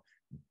itself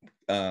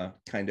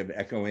kind of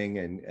echoing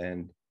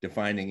and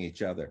defining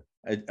each other.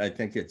 I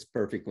think it's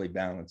perfectly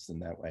balanced in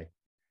that way.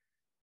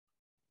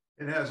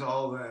 It has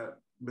all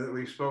that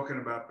we've spoken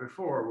about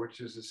before,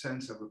 which is a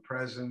sense of a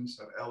presence,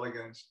 of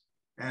elegance,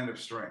 and of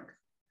strength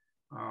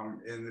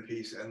in the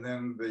piece. And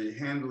then the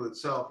handle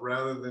itself,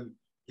 rather than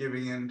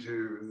giving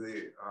into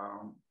the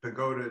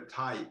pagoda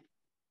type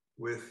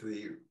with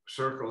the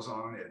circles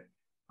on it,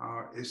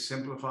 is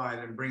simplified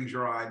and brings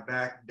your eye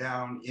back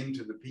down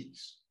into the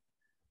piece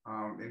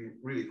in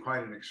really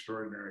quite an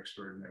extraordinary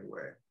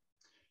way.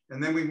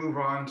 And then we move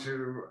on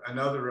to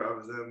another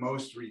of the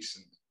most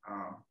recent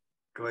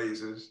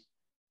glazes.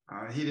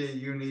 Hide,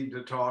 you need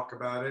to talk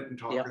about it and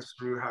talk us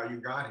through how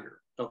you got here.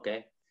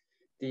 Okay.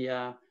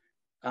 The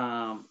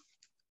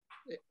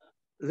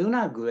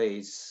lunar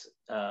glaze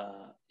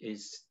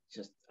is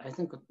just, I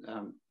think,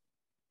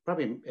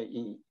 probably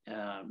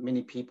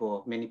many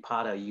people, many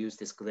potters use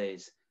this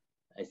glaze,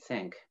 I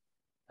think.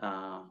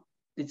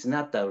 It's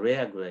not the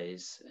rare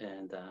glaze.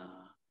 And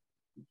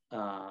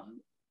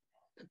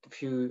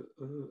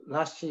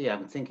last year,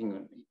 I'm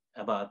thinking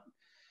about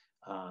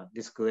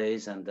this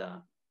glaze, and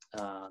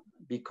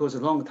because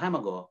a long time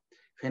ago,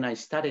 when I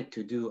started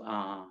to do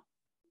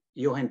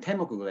Yohen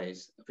Temoku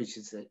glaze, which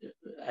is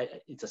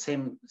it's the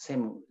same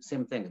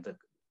thing that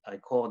I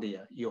call the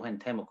Yohen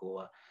Temoku,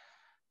 or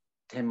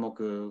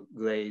Temoku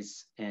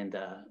glaze, and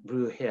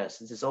blue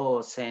hairs. It's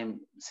all same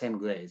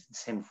glaze,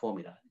 same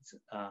formula.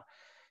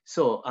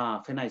 So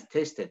when I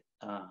tasted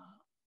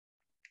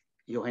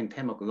Yohen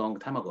Temoku long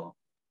time ago,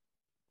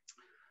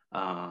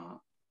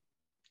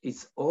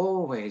 it's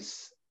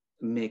always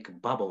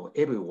make bubble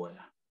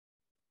everywhere.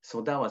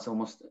 So that was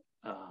almost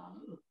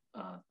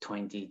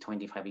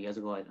 25 years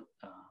ago.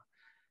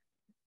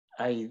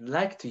 I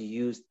like to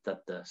use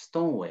the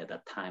stoneware at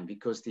that time,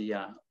 because the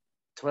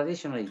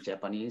traditionally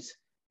Japanese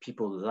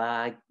people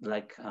like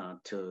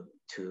to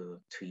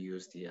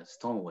use the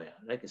stoneware,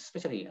 like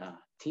especially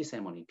tea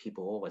ceremony,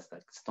 people always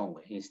like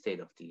stoneware instead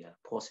of the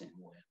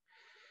porcelainware.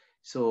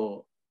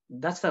 So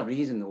that's the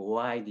reason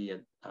why the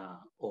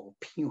or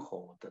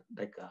pinhole,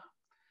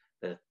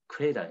 the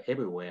crater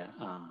everywhere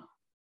on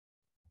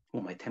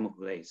my Temoku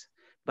glaze.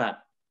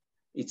 But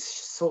it's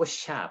so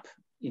sharp,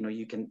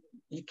 you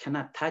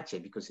cannot touch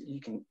it, because you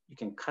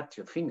can cut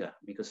your finger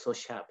because it's so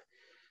sharp.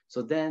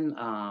 So then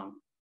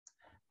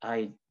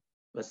I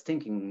was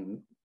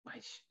thinking,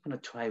 I'm gonna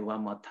try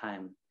one more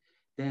time.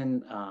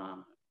 Then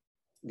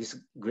this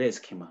glaze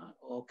came out.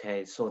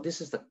 Okay, so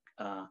this is the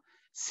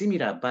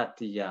similar, but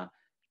the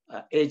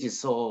edge is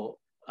so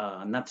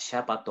not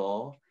sharp at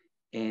all,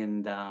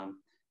 and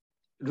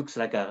looks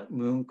like a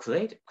moon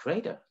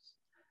crater.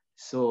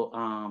 So,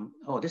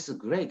 oh, this is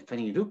great. When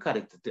you look at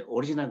it, the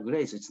original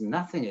glaze, it's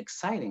nothing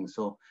exciting.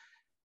 So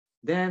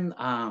Then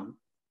I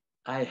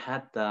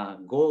had the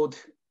gold,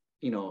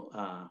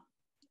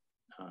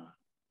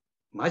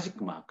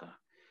 magic marker.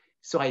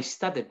 So I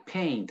started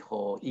paint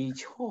for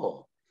each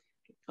hole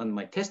on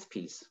my test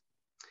piece.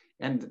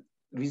 And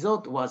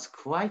result was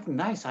quite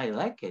nice. I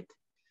like it.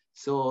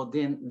 So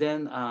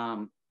then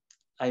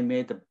I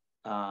made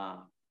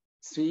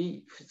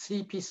three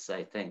pieces,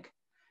 I think.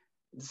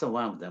 This is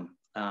one of them.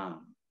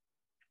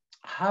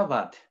 How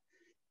about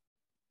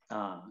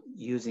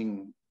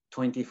using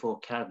 24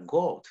 karat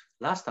gold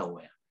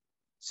lusterware?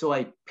 So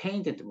I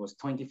painted was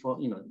 24,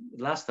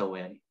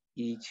 lusterware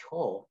each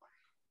hole.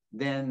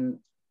 Then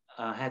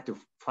I had to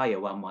fire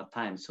one more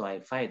time, so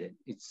I fired it.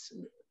 It's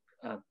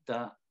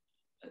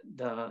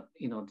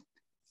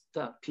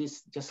the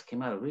piece just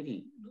came out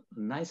really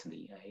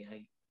nicely.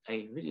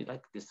 I really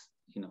like this,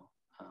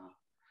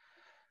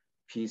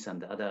 piece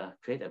and the other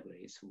crater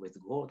glaze with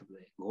gold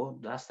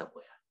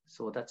lusterware.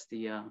 So that's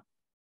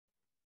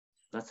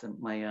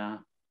my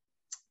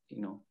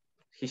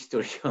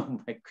history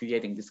of my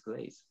creating this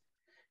glaze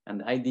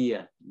and the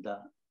idea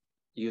that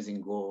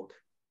using gold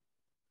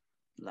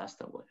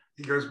lusterware.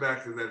 He goes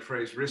back to that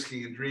phrase,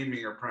 risking and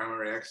dreaming are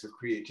primary acts of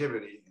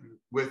creativity. And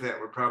with that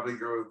would probably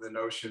go the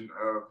notion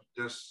of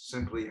just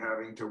simply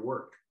having to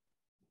work,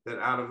 that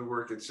out of the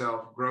work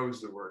itself grows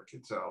the work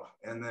itself.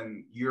 And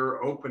then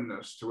your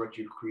openness to what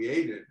you've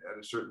created at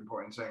a certain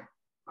point and saying,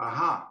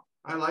 aha,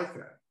 I like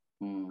that.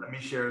 Let me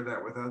share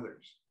that with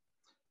others.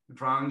 And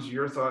Franz,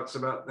 your thoughts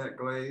about that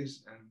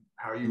glaze and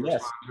how you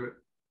respond to it?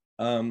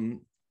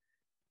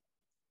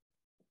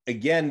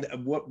 Again,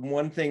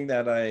 one thing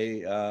that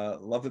I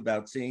love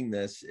about seeing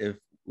this, if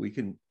we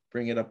can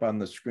bring it up on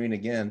the screen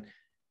again,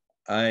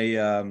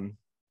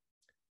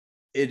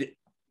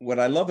 what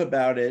I love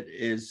about it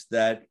is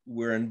that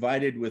we're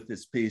invited with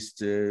this piece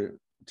to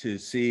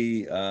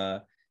see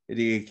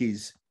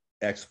Hideaki's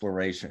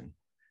exploration.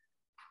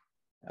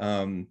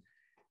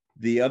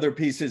 The other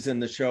pieces in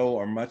the show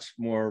are much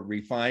more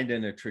refined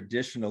in a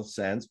traditional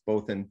sense,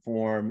 both in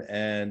form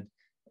and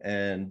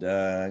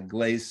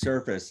glazed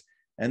surface.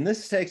 And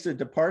this takes a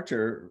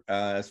departure,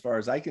 as far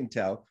as I can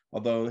tell,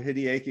 although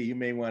Hideaki, you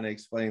may want to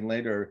explain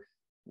later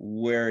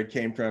where it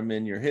came from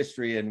in your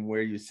history and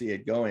where you see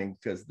it going,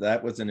 because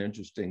that was an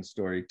interesting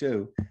story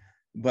too.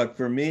 But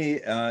for me,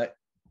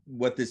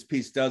 what this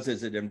piece does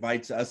is it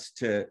invites us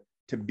to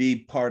be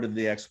part of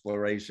the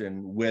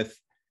exploration with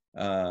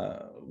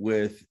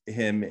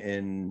him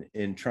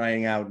in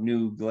trying out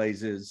new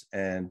glazes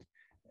and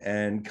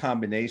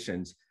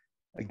combinations.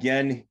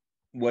 Again,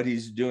 what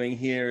he's doing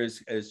here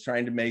is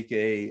trying to make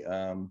a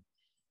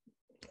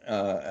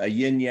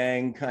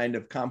yin-yang kind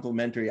of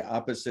complementary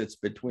opposites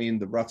between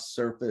the rough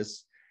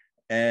surface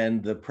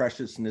and the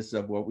preciousness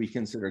of what we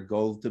consider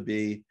gold to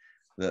be,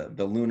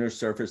 the lunar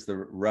surface, the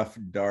rough,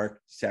 dark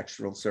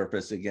textural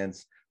surface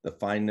against the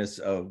fineness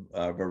of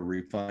a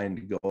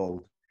refined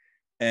gold,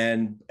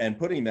 and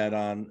putting that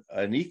on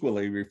an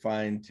equally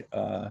refined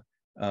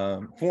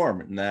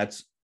form. And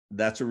that's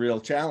a real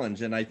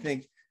challenge. And I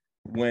think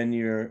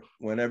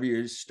whenever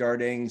you're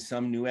starting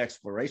some new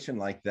exploration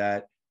like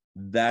that,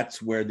 that's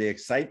where the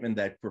excitement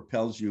that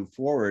propels you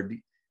forward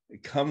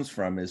comes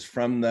from, is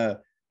from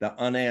the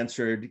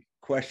unanswered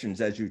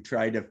questions as you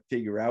try to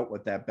figure out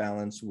what that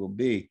balance will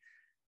be.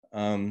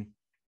 It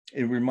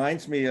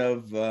reminds me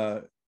of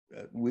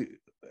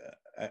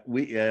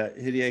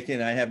Hideaki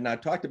and I have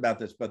not talked about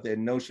this, but the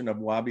notion of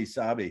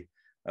wabi-sabi,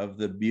 of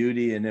the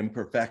beauty and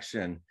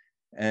imperfection.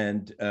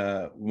 And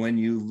when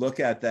you look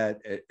at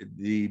that,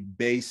 the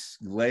base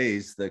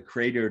glaze, the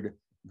cratered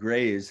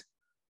glaze,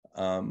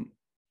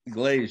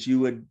 you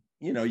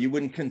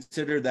wouldn't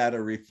consider that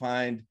a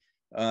refined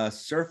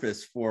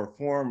surface for a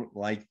form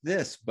like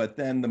this. But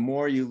then the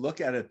more you look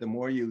at it, the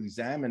more you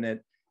examine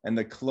it, and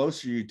the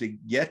closer you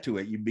get to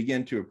it, you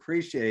begin to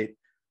appreciate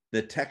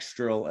the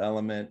textural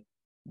element,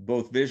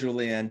 both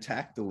visually and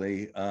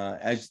tactily,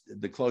 as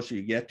the closer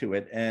you get to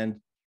it. And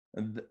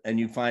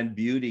you find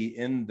beauty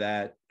in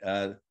that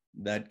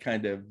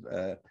kind of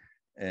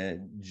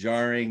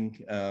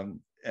jarring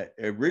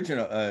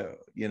original,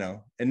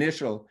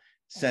 initial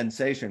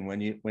sensation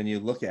when you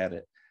look at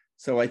it.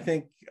 So I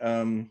think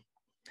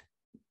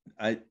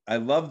I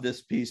love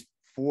this piece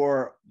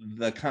for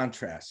the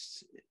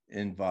contrasts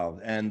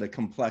involved and the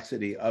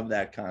complexity of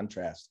that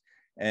contrast.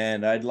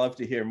 And I'd love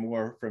to hear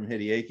more from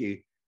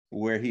Hideaki,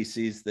 where he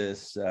sees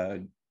this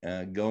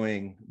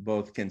going,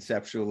 both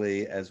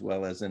conceptually as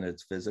well as in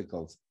its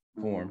physical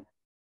form.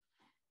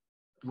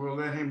 We'll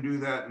let him do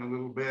that in a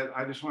little bit.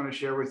 I just want to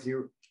share with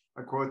you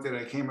a quote that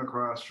I came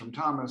across from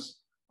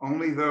Thomas: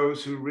 "Only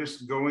those who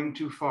risk going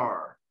too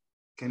far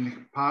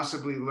can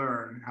possibly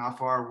learn how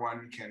far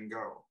one can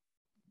go."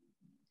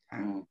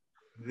 And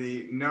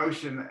the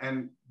notion,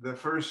 and the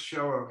first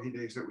show of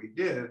Hideaki's that we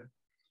did,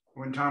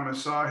 when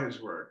Thomas saw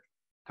his work,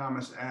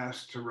 Thomas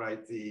asked to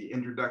write the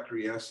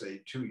introductory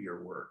essay to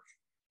your work.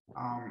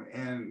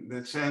 And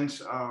the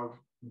sense of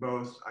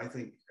both, I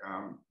think,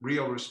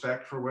 real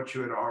respect for what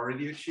you had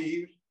already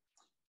achieved,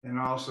 and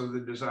also the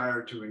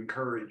desire to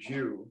encourage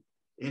you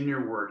in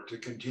your work to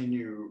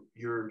continue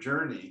your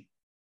journey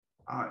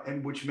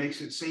and which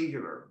makes it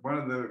singular. One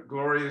of the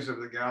glories of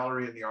the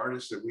gallery and the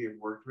artists that we have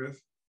worked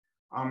with,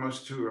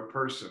 almost to a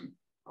person,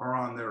 are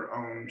on their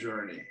own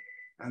journey.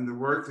 And the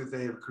work that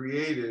they have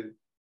created,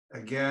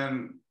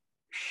 again,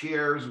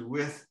 shares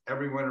with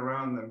everyone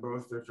around them,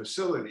 both their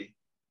facility,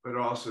 but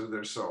also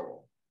their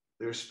soul.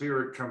 Their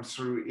spirit comes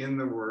through in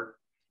the work.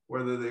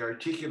 Whether they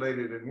articulate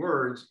it in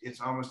words, it's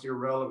almost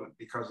irrelevant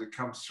because it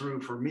comes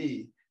through for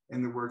me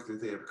in the work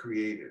that they have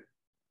created.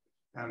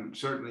 And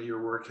certainly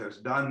your work has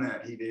done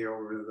that, Hide,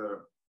 over the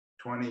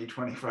 20,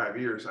 25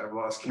 years. I've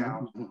lost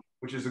count,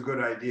 which is a good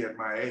idea at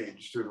my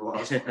age to have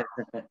lost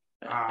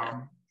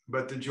count.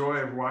 But the joy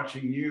of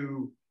watching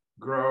you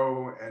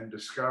grow and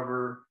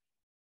discover,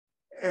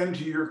 and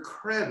to your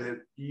credit,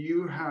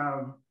 you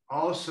have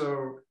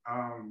also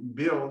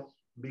built,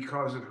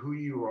 because of who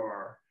you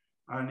are,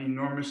 an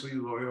enormously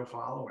loyal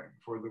following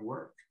for the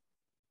work.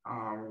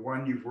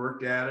 One, you've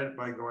worked at it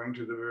by going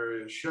to the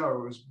various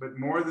shows, but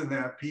more than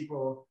that,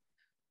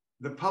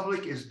 the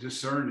public is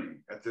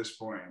discerning at this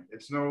point.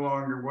 It's no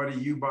longer, what do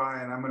you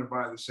buy? And I'm going to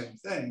buy the same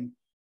thing.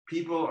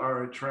 People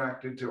are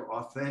attracted to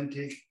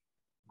authentic,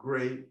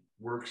 great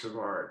works of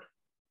art.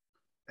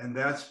 And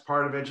that's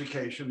part of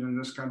education in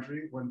this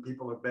country when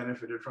people have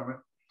benefited from it.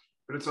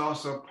 But it's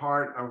also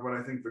part of what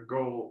I think the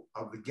goal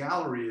of the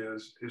gallery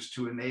is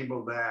to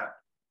enable that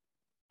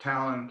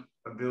talent,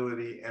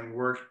 ability, and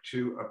work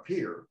to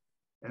appear.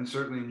 And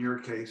certainly in your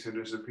case, it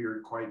has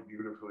appeared quite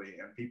beautifully,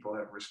 and people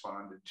have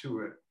responded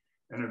to it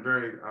in a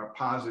very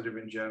positive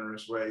and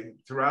generous way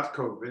throughout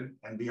COVID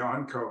and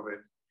beyond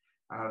COVID.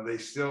 They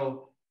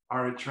still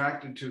are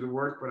attracted to the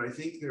work, but I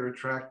think they're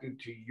attracted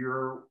to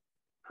your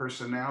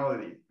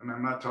personality. And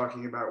I'm not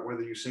talking about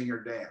whether you sing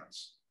or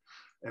dance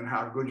and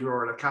how good you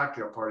are at a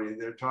cocktail party.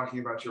 They're talking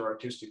about your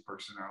artistic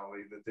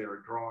personality that they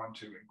are drawn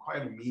to in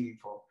quite a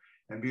meaningful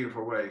and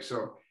beautiful way.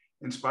 So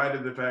in spite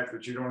of the fact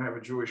that you don't have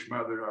a Jewish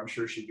mother, I'm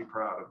sure she'd be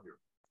proud of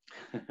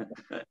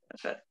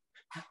you.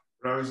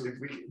 Rose,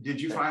 did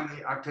you find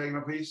the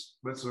octagonal piece?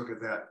 Let's look at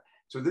that.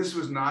 So this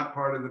was not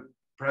part of the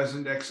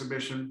present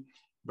exhibition,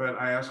 but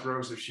I asked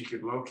Rose if she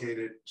could locate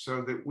it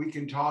so that we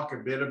can talk a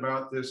bit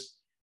about this,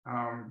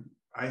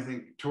 I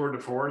think, tour de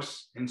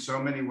force in so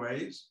many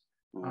ways.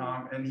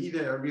 And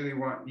Hide, I really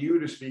want you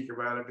to speak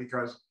about it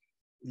because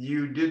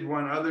you did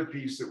one other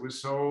piece that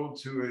was sold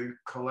to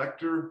a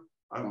collector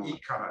of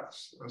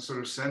e-cots, a sort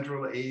of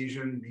Central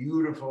Asian,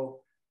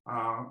 beautiful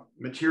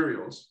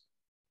materials,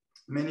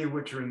 many of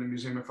which are in the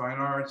Museum of Fine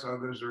Arts,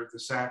 others are at the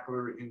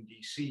Sackler in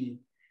DC.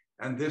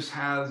 And this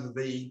has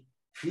the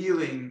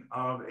feeling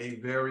of a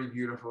very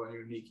beautiful and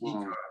unique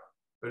e-cot,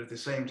 but at the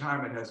same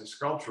time, it has a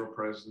sculptural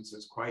presence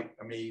that's quite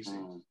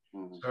amazing.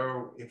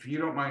 So if you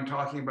don't mind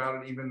talking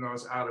about it, even though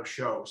it's out of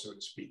show, so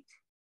to speak.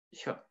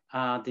 Sure.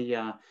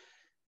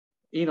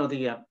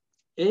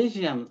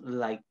 Asian,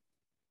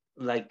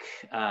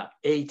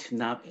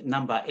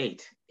 number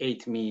eight.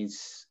 Eight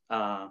means,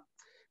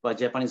 well,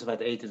 Japanese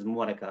word eight is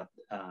more like a,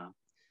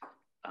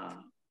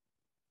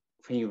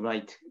 when you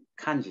write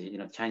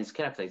kanji, Chinese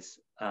characters,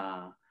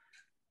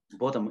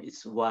 bottom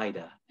is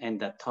wider and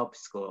the top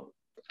is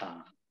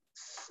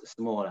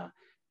smaller.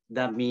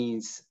 That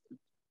means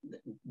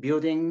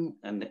building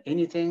and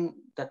anything,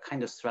 that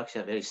kind of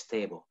structure, very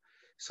stable.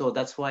 So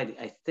that's why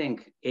I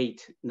think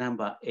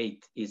number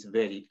eight is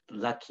very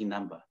lucky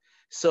number.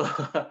 So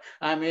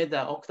I made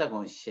the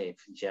octagon shape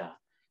jar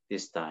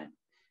this time.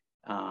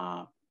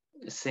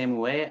 Same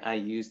way I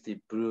used the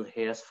blue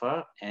hair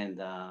fur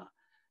and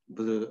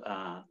blue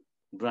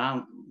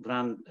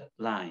brown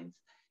lines.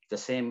 The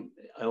same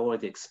I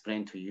already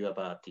explained to you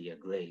about the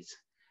glaze.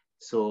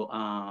 So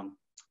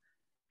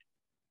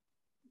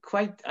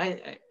quite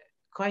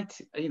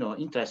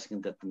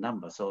interesting that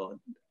number. So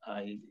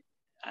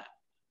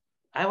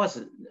I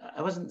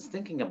wasn't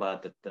thinking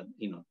about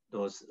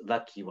those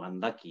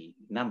lucky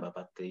number,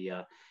 but they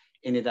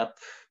ended up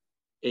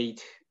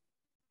 8,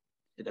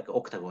 like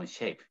octagon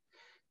shape.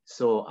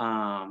 So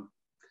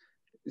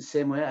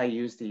same way I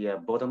use the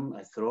bottom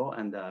I throw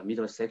and the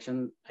middle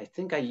section. I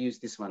think I use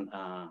this one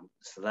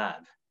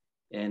slab,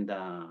 and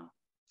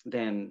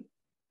then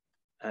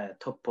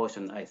top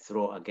portion I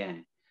throw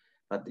again,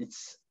 but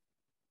it's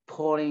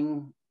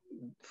pouring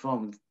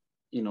from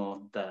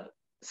the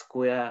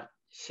square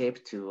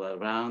shape to a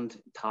round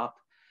top.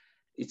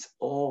 It's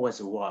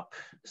always warp.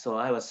 So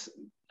I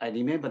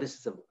remember this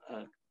is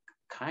a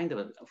kind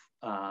of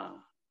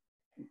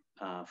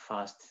a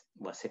first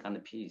or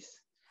second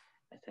piece,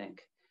 I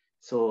think.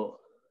 So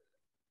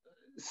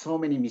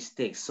many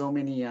mistakes, so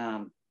many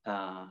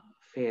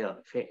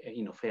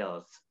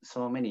fails,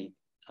 so many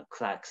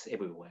cracks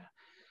everywhere.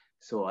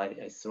 So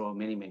I throw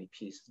many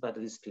pieces, but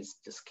this piece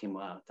just came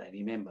out. I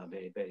remember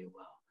very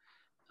well.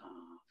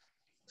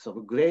 So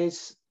the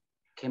glaze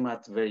came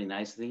out very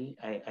nicely.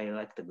 I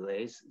like the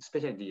glaze,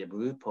 especially the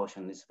blue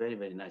portion is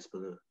very nice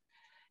blue.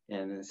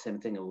 And same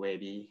thing,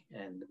 wavy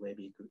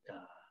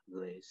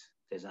glaze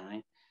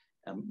design.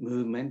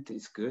 Movement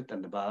is good,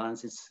 and the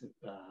balance is,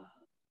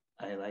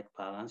 I like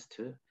balance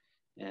too.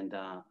 And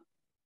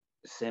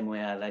same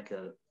way I like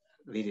a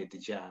lidded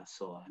jar,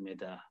 so I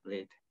made a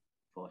lid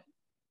for it.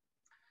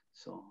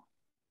 So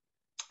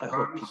I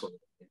hope Franz, people.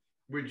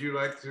 would you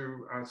like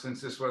to,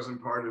 since this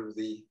wasn't part of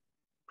the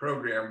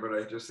program, but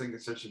I just think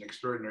it's such an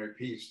extraordinary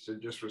piece, to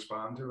just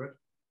respond to it?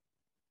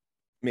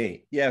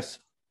 Me, yes,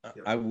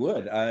 Yeah. I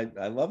would.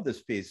 I love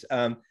this piece.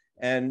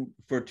 And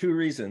for two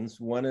reasons.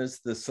 One is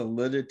the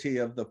solidity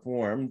of the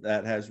form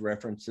that has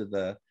reference to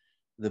the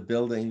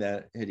building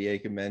that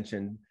Hideaki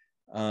mentioned.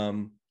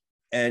 And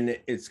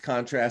it's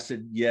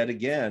contrasted yet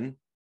again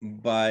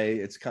by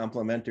its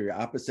complementary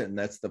opposite, and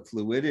that's the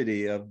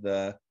fluidity of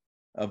the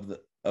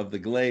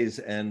glaze,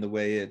 and the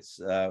way it's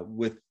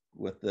with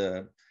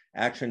the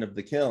action of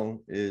the kiln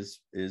is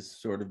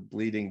sort of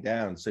bleeding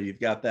down. So you've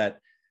got that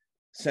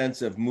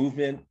sense of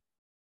movement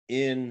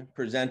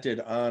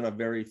presented on a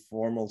very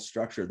formal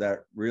structure that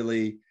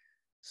really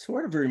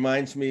sort of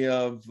reminds me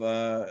of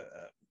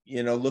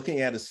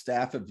looking at a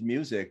staff of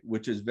music,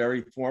 which is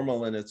very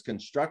formal in its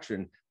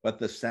construction, but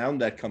the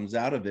sound that comes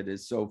out of it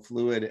is so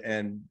fluid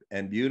and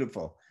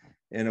beautiful.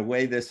 In a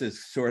way, this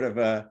is sort of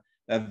a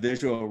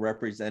visual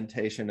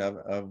representation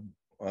of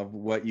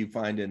what you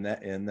find in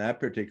that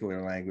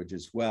particular language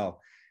as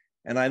well.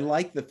 And I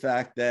like the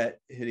fact that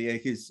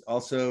Hideaki's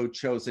also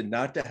chosen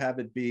not to have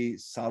it be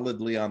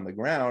solidly on the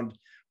ground,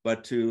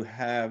 but to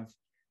have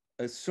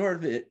a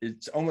sort of,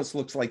 it almost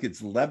looks like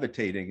it's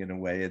levitating in a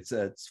way. It's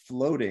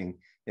floating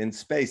in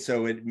space.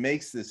 So it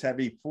makes this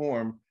heavy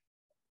form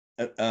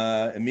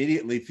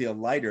immediately feel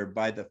lighter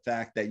by the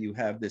fact that you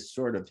have this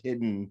sort of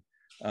hidden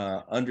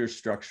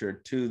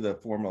understructure to the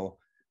formal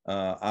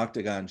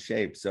octagon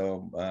shape.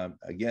 So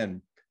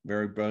again,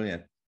 very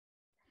brilliant.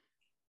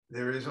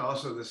 There is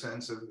also the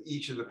sense of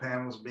each of the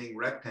panels being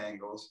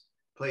rectangles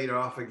played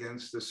off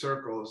against the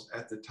circles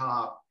at the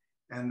top.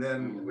 And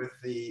then with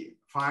the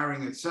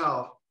firing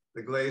itself,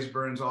 the glaze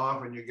burns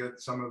off and you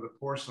get some of the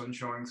porcelain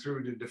showing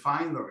through to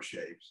define those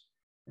shapes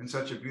in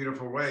such a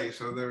beautiful way.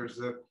 So there's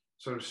the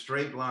sort of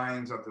straight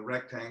lines of the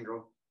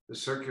rectangle, the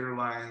circular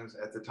lines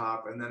at the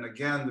top, and then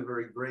again, the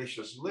very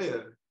gracious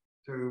lid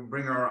to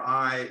bring our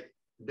eye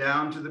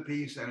down to the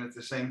piece and at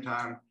the same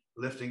time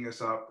lifting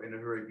us up in a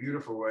very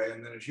beautiful way.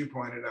 And then, as you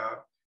pointed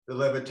out, the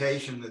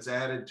levitation that's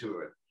added to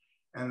it.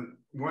 And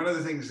one of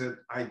the things that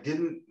I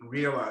didn't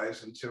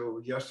realize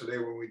until yesterday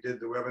when we did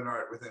the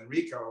WebinART with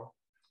Enrico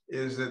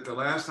is that the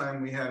last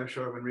time we had a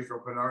show of Enrico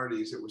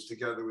Pinardi's, it was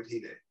together with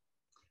Hide.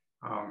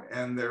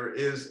 And there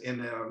is in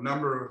a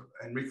number of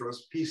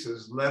Enrico's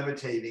pieces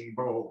levitating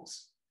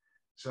bowls.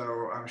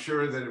 So I'm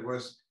sure that it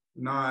was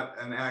not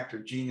an act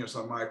of genius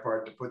on my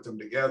part to put them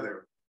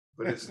together,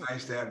 but it's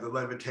nice to have the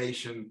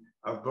levitation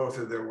of both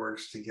of their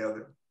works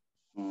together.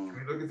 Can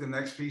we look at the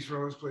next piece,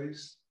 Rose,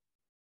 please?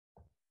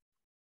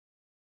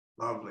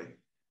 Lovely.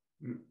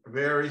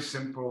 Very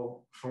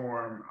simple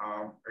form.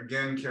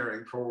 Again,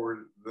 carrying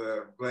forward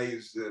the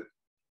glaze that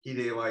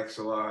Hide likes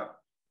a lot.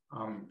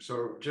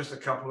 So just a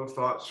couple of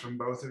thoughts from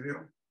both of you.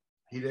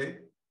 Hide?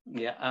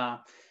 Yeah,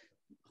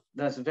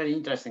 that's very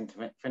interesting.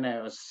 When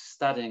I was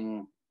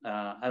studying,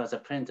 I was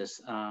apprentice,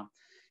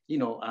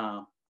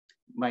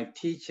 my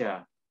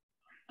teacher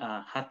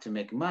had to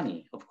make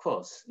money, of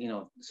course,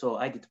 so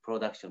I did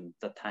production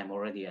that time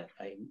already. I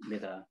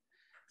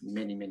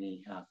made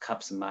many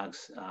cups,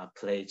 mugs,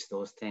 plates,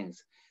 those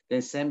things.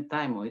 Then same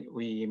time,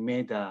 we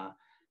made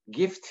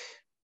gift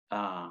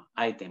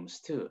items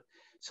too.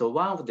 So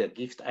one of the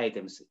gift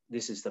items,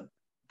 this is the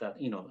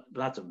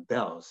lots of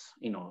bells,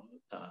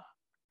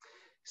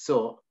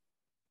 so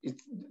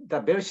the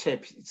bell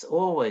shape, it's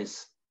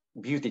always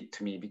beauty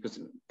to me because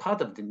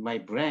part of my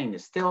brain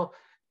is still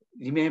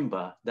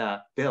remember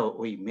the bell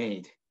we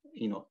made,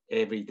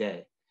 every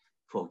day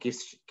for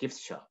gift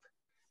shop.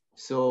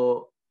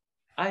 So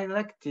I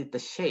liked the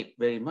shape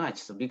very much.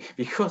 So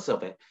because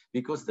of it,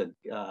 because the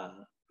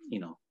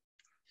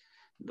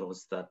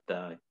those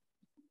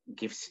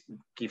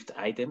gift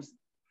items,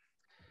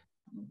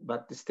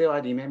 but still I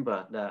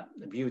remember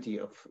the beauty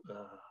of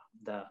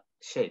the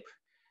shape.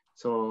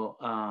 So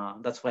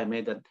that's why I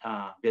made the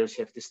bell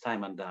shape this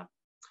time, and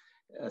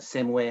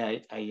same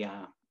way I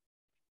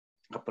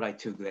apply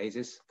 2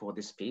 glazes for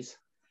this piece.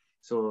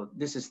 So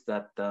this is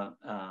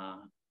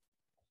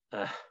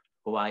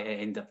why I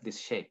end up this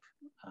shape.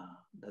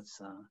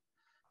 That's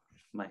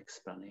my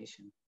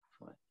explanation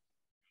for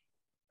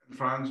it.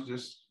 Franz,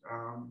 just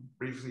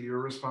briefly your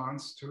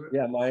response to it.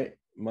 Yeah,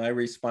 my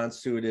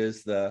response to it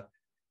is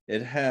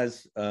it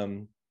has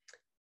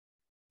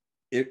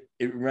it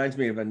reminds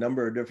me of a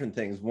number of different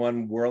things.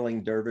 One,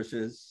 whirling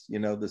dervishes,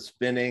 the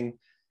spinning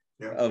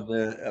of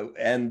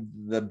and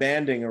the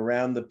banding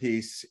around the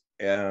piece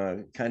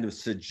kind of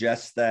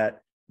suggests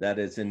that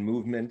it's in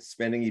movement,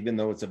 spinning, even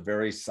though it's a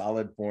very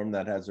solid form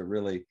that has a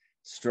really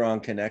strong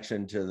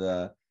connection to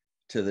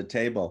the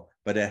table,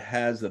 but it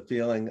has the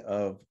feeling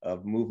of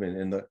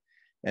movement.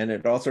 And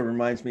it also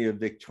reminds me of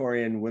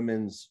Victorian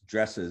women's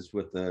dresses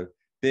with the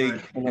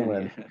big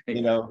crinoline,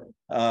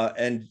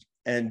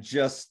 and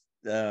just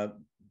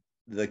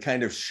the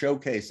kind of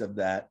showcase of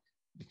that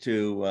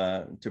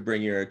to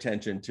bring your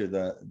attention to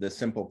the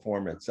simple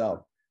form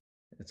itself.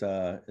 It's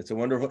a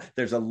wonderful.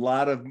 There's a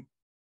lot of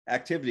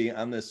activity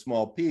on this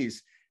small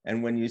piece.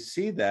 And when you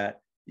see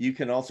that, you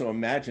can also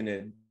imagine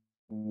it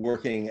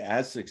working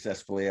as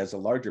successfully as a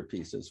larger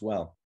piece as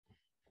well.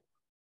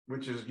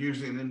 Which is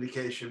usually an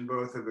indication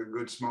both of a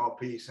good small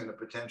piece and a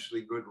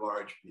potentially good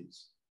large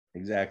piece.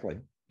 Exactly.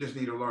 Just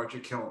need a larger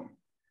kiln.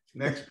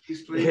 Next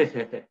piece, please.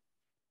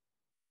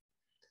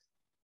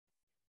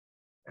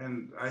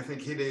 And I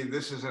think, Hide,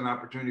 this is an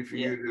opportunity for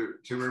you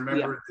to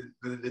remember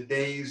the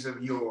days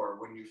of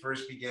yore when you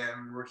first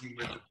began working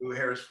with the blue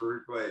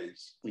Harrisburg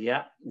glaze.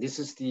 Yeah, this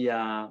is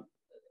the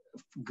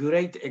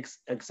great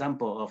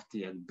example of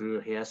the blue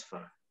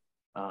Harrisburg.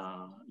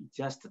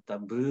 Just the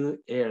blue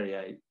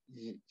area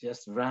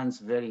just runs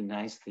very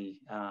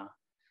nicely.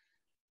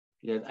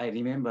 Yeah, I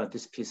remember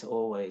this piece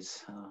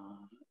always.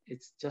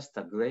 It's just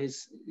a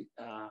glaze.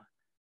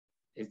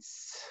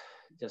 It's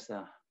just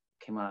a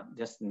came out,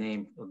 just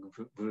named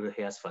blue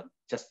Harrisburg,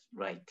 just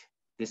right.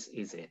 This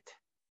is it.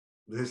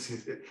 This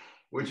is it,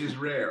 which is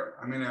rare.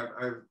 I mean,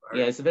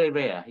 yeah, it's very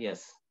rare.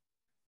 Yes.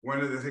 One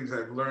of the things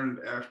I've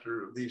learned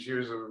after these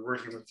years of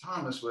working with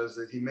Thomas was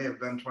that he may have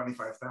done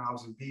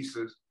 25,000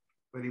 pieces,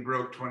 but he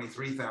broke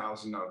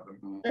 23,000 of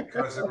them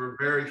because there were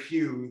very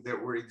few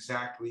that were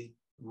exactly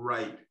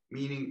right,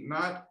 meaning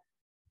not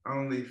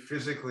only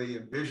physically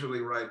and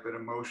visually right, but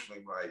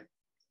emotionally right.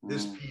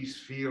 This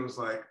piece feels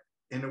like,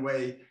 in a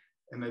way,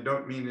 and I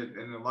don't mean it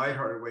in a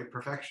lighthearted way,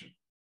 perfection.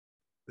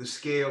 The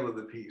scale of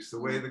the piece,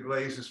 the way the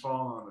glazes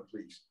fall on the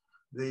piece,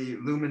 the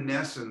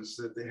luminescence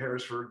that the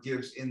Harrisburg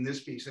gives in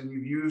this piece. And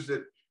you've used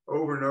it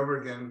over and over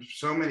again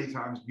so many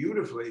times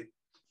beautifully,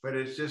 but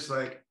it's just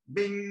like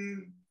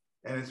bing,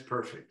 and it's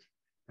perfect.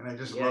 And I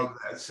just love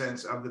that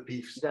sense of the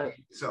piece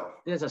itself.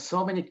 There's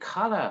so many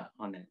color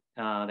on it,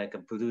 like a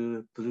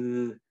blue,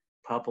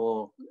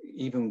 purple,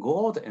 even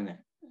gold in it,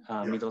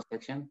 middle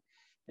section.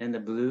 And the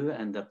blue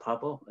and the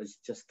purple is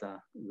just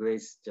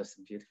glaze, just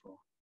beautiful.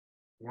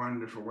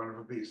 Wonderful,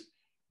 wonderful piece.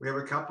 We have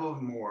a couple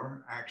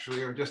more,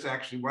 actually, or just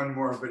actually one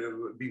more, but it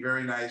would be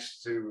very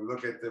nice to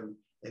look at them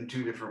in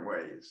two different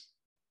ways.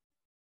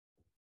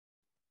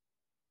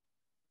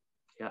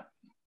 Yeah.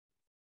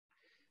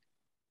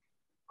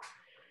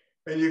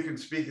 And you can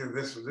speak of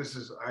this. This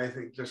is, I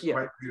think, just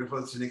quite beautiful.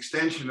 It's an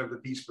extension of the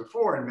piece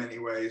before in many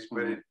ways,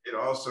 but it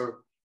also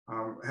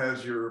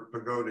has your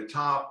pagoda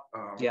top,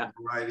 a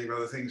variety of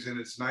other things, and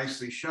it's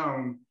nicely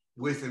shown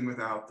with and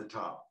without the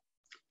top.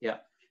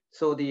 Yeah.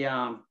 So the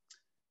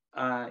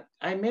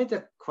I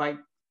made quite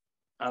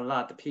a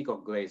lot of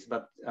peacock glaze,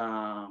 but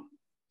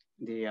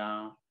this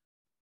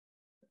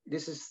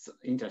is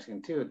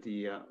interesting too.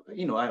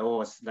 I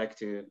always like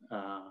to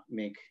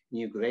make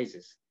new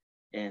glazes,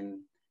 and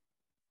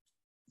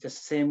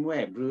just same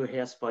way, blue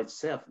Harrisburg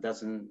itself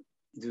doesn't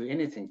do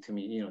anything to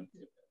me.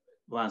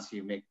 Once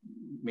you make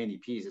many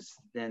pieces,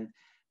 then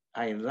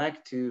I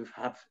like to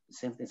have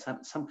something,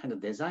 some kind of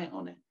design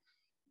on it.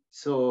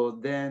 So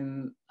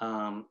then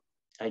I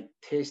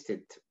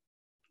tasted,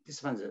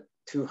 this one's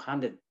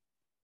 200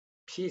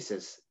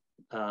 pieces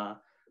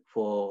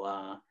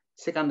for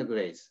second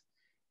glaze.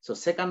 So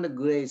second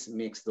glaze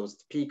makes those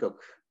peacock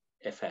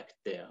effect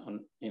there.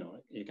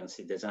 You can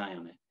see design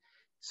on it.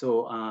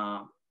 So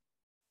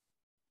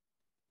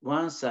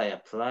once I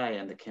apply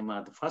and it came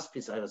out, the first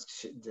piece, I was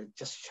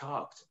just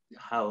shocked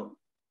how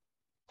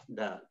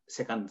the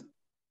second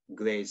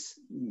glaze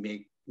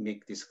make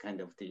this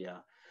kind of the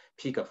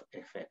peacock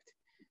effect.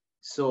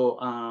 So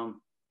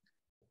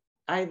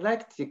I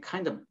like the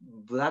kind of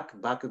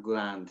black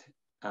background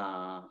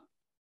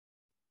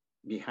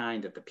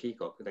behind the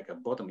peacock, like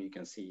at bottom you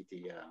can see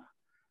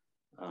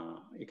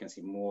you can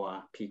see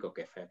more peacock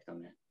effect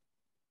on it.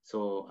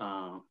 So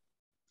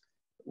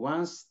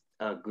once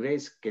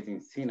glaze getting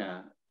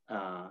thinner,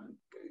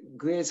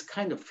 glaze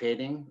kind of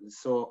fading.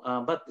 So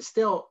but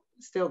still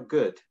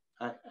good,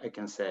 I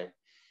can say.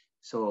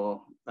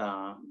 So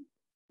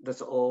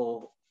that's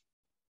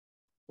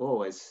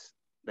always,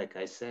 like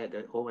I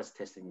said, always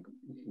testing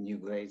new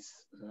glaze.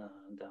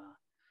 And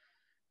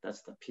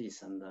that's the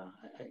piece. And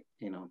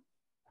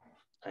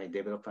I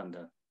developed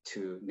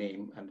to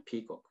name and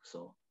peacock.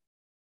 So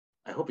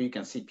I hope you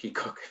can see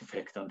peacock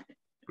effect on it.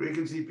 We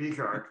can see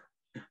peacock.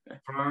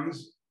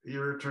 Franz,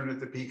 your turn at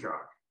the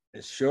peacock.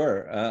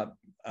 Sure.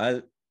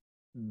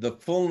 The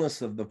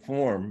fullness of the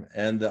form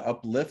and the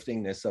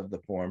upliftingness of the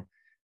form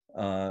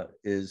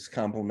is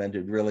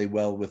complemented really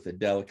well with the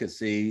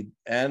delicacy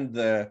and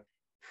the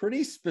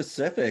pretty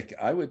specific,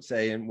 I would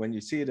say, and when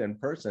you see it in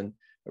person,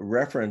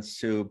 reference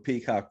to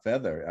peacock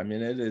feather. I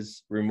mean, it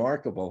is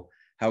remarkable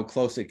how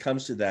close it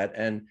comes to that.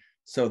 And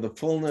so the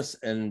fullness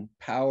and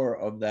power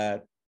of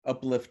that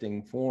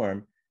uplifting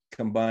form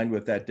combined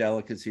with that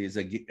delicacy is,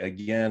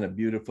 again, a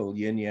beautiful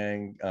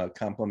yin-yang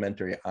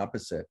complementary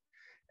opposite.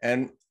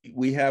 And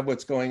we have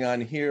what's going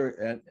on here,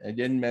 and I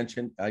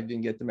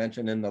didn't get to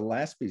mention in the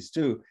last piece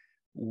too,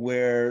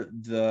 where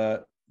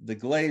the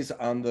glaze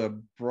on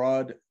the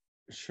broad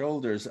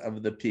shoulders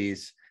of the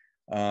piece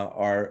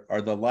are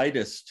the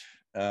lightest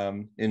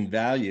in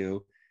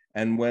value.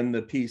 And when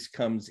the piece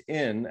comes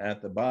in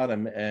at the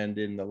bottom and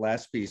in the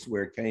last piece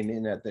where it came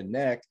in at the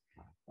neck,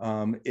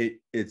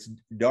 it's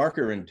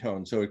darker in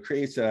tone. So it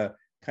creates a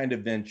kind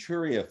of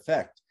Venturi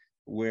effect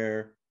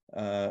where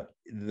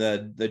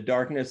the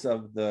darkness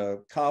of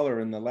the collar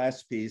in the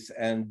last piece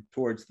and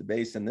towards the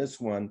base in this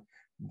one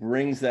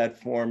brings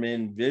that form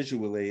in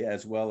visually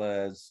as well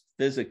as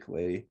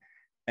physically.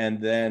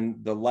 And then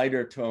the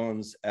lighter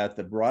tones at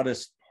the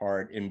broadest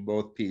part in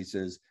both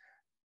pieces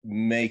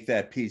make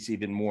that piece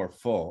even more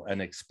full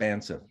and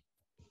expansive.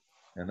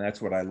 And that's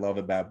what I love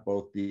about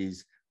both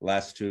these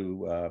last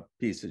two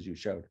pieces you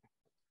showed.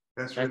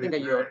 That's really I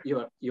think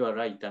that you are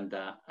right, and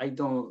I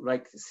don't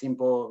like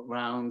simple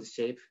round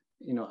shape.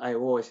 You know, I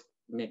always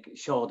make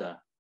shoulder,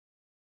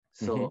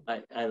 so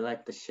I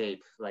like the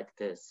shape like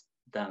this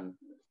than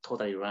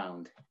totally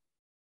round.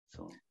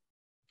 So,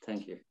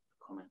 thank you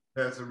for comment.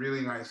 That's a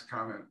really nice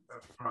comment,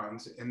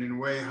 Franz, and in a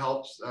way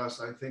helps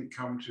us, I think,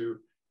 come to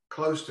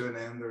close to an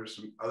end. There's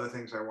some other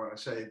things I want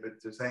to say, but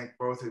to thank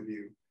both of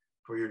you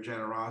for your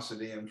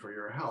generosity and for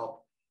your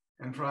help,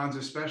 and Franz,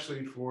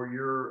 especially for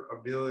your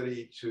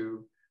ability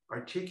to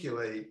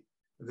articulate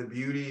the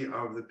beauty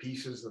of the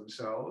pieces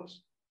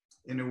themselves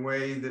in a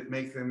way that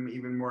make them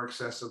even more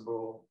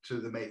accessible to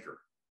the maker.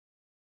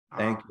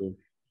 Thank you.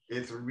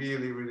 It's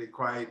really, really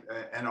quite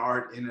an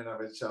art in and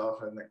of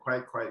itself, and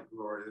quite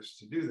glorious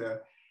to do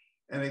that.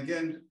 And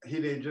again,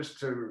 Hide, just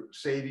to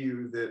say to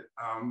you that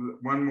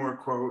one more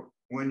quote,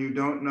 when you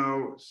don't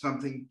know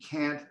something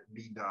can't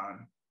be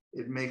done,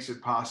 it makes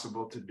it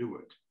possible to do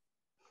it.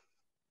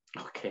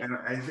 Okay. And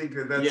I think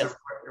that that's a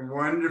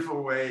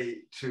wonderful way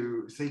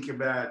to think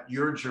about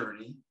your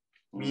journey,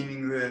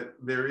 meaning that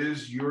there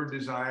is your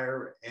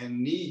desire and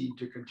need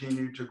to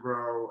continue to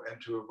grow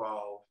and to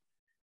evolve,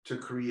 to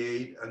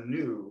create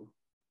anew.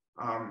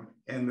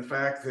 And the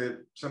fact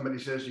that somebody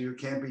says you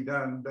can't be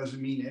done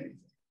doesn't mean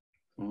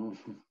anything,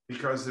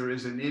 because there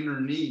is an inner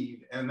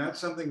need. And that's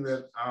something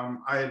that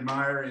I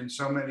admire in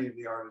so many of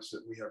the artists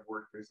that we have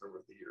worked with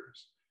over the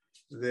years,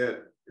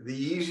 that the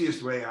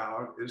easiest way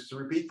out is to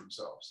repeat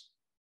themselves.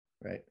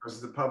 Right.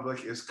 Because the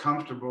public is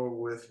comfortable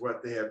with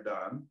what they have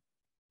done.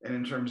 And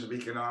in terms of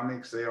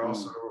economics, they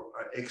also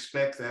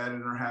expect that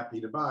and are happy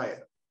to buy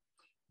it.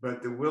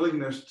 But the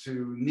willingness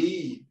to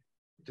need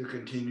to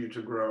continue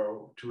to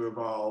grow, to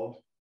evolve,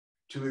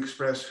 to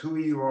express who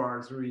you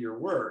are through your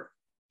work,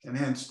 and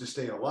hence to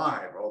stay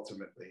alive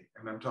ultimately,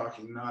 and I'm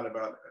talking not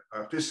about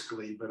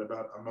fiscally, but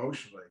about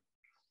emotionally,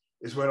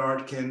 is what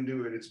art can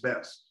do at its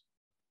best.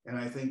 And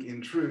I think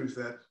in truth,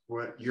 that's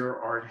what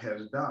your art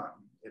has done.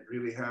 It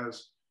really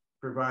has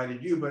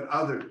provided you, but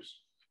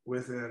others,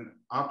 with an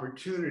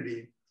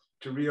opportunity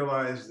to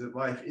realize that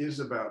life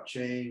is about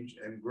change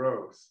and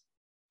growth,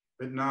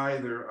 but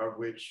neither of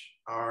which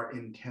are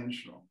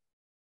intentional,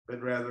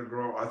 but rather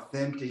grow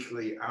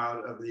authentically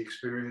out of the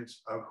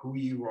experience of who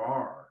you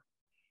are.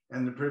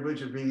 And the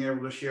privilege of being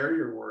able to share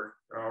your work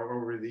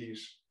over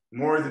these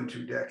more than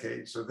 2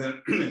 decades, so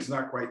then it's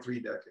not quite 3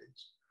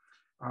 decades,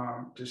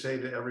 to say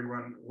to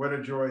everyone what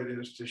a joy it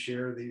is to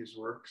share these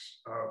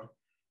works of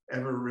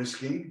ever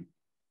risking,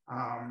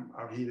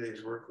 of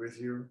Hide's work with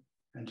you.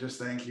 And just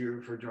thank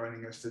you for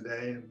joining us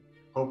today, and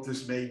hope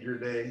this made your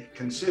day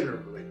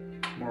considerably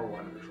more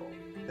wonderful.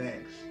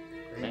 Thanks.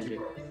 Thank you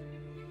both.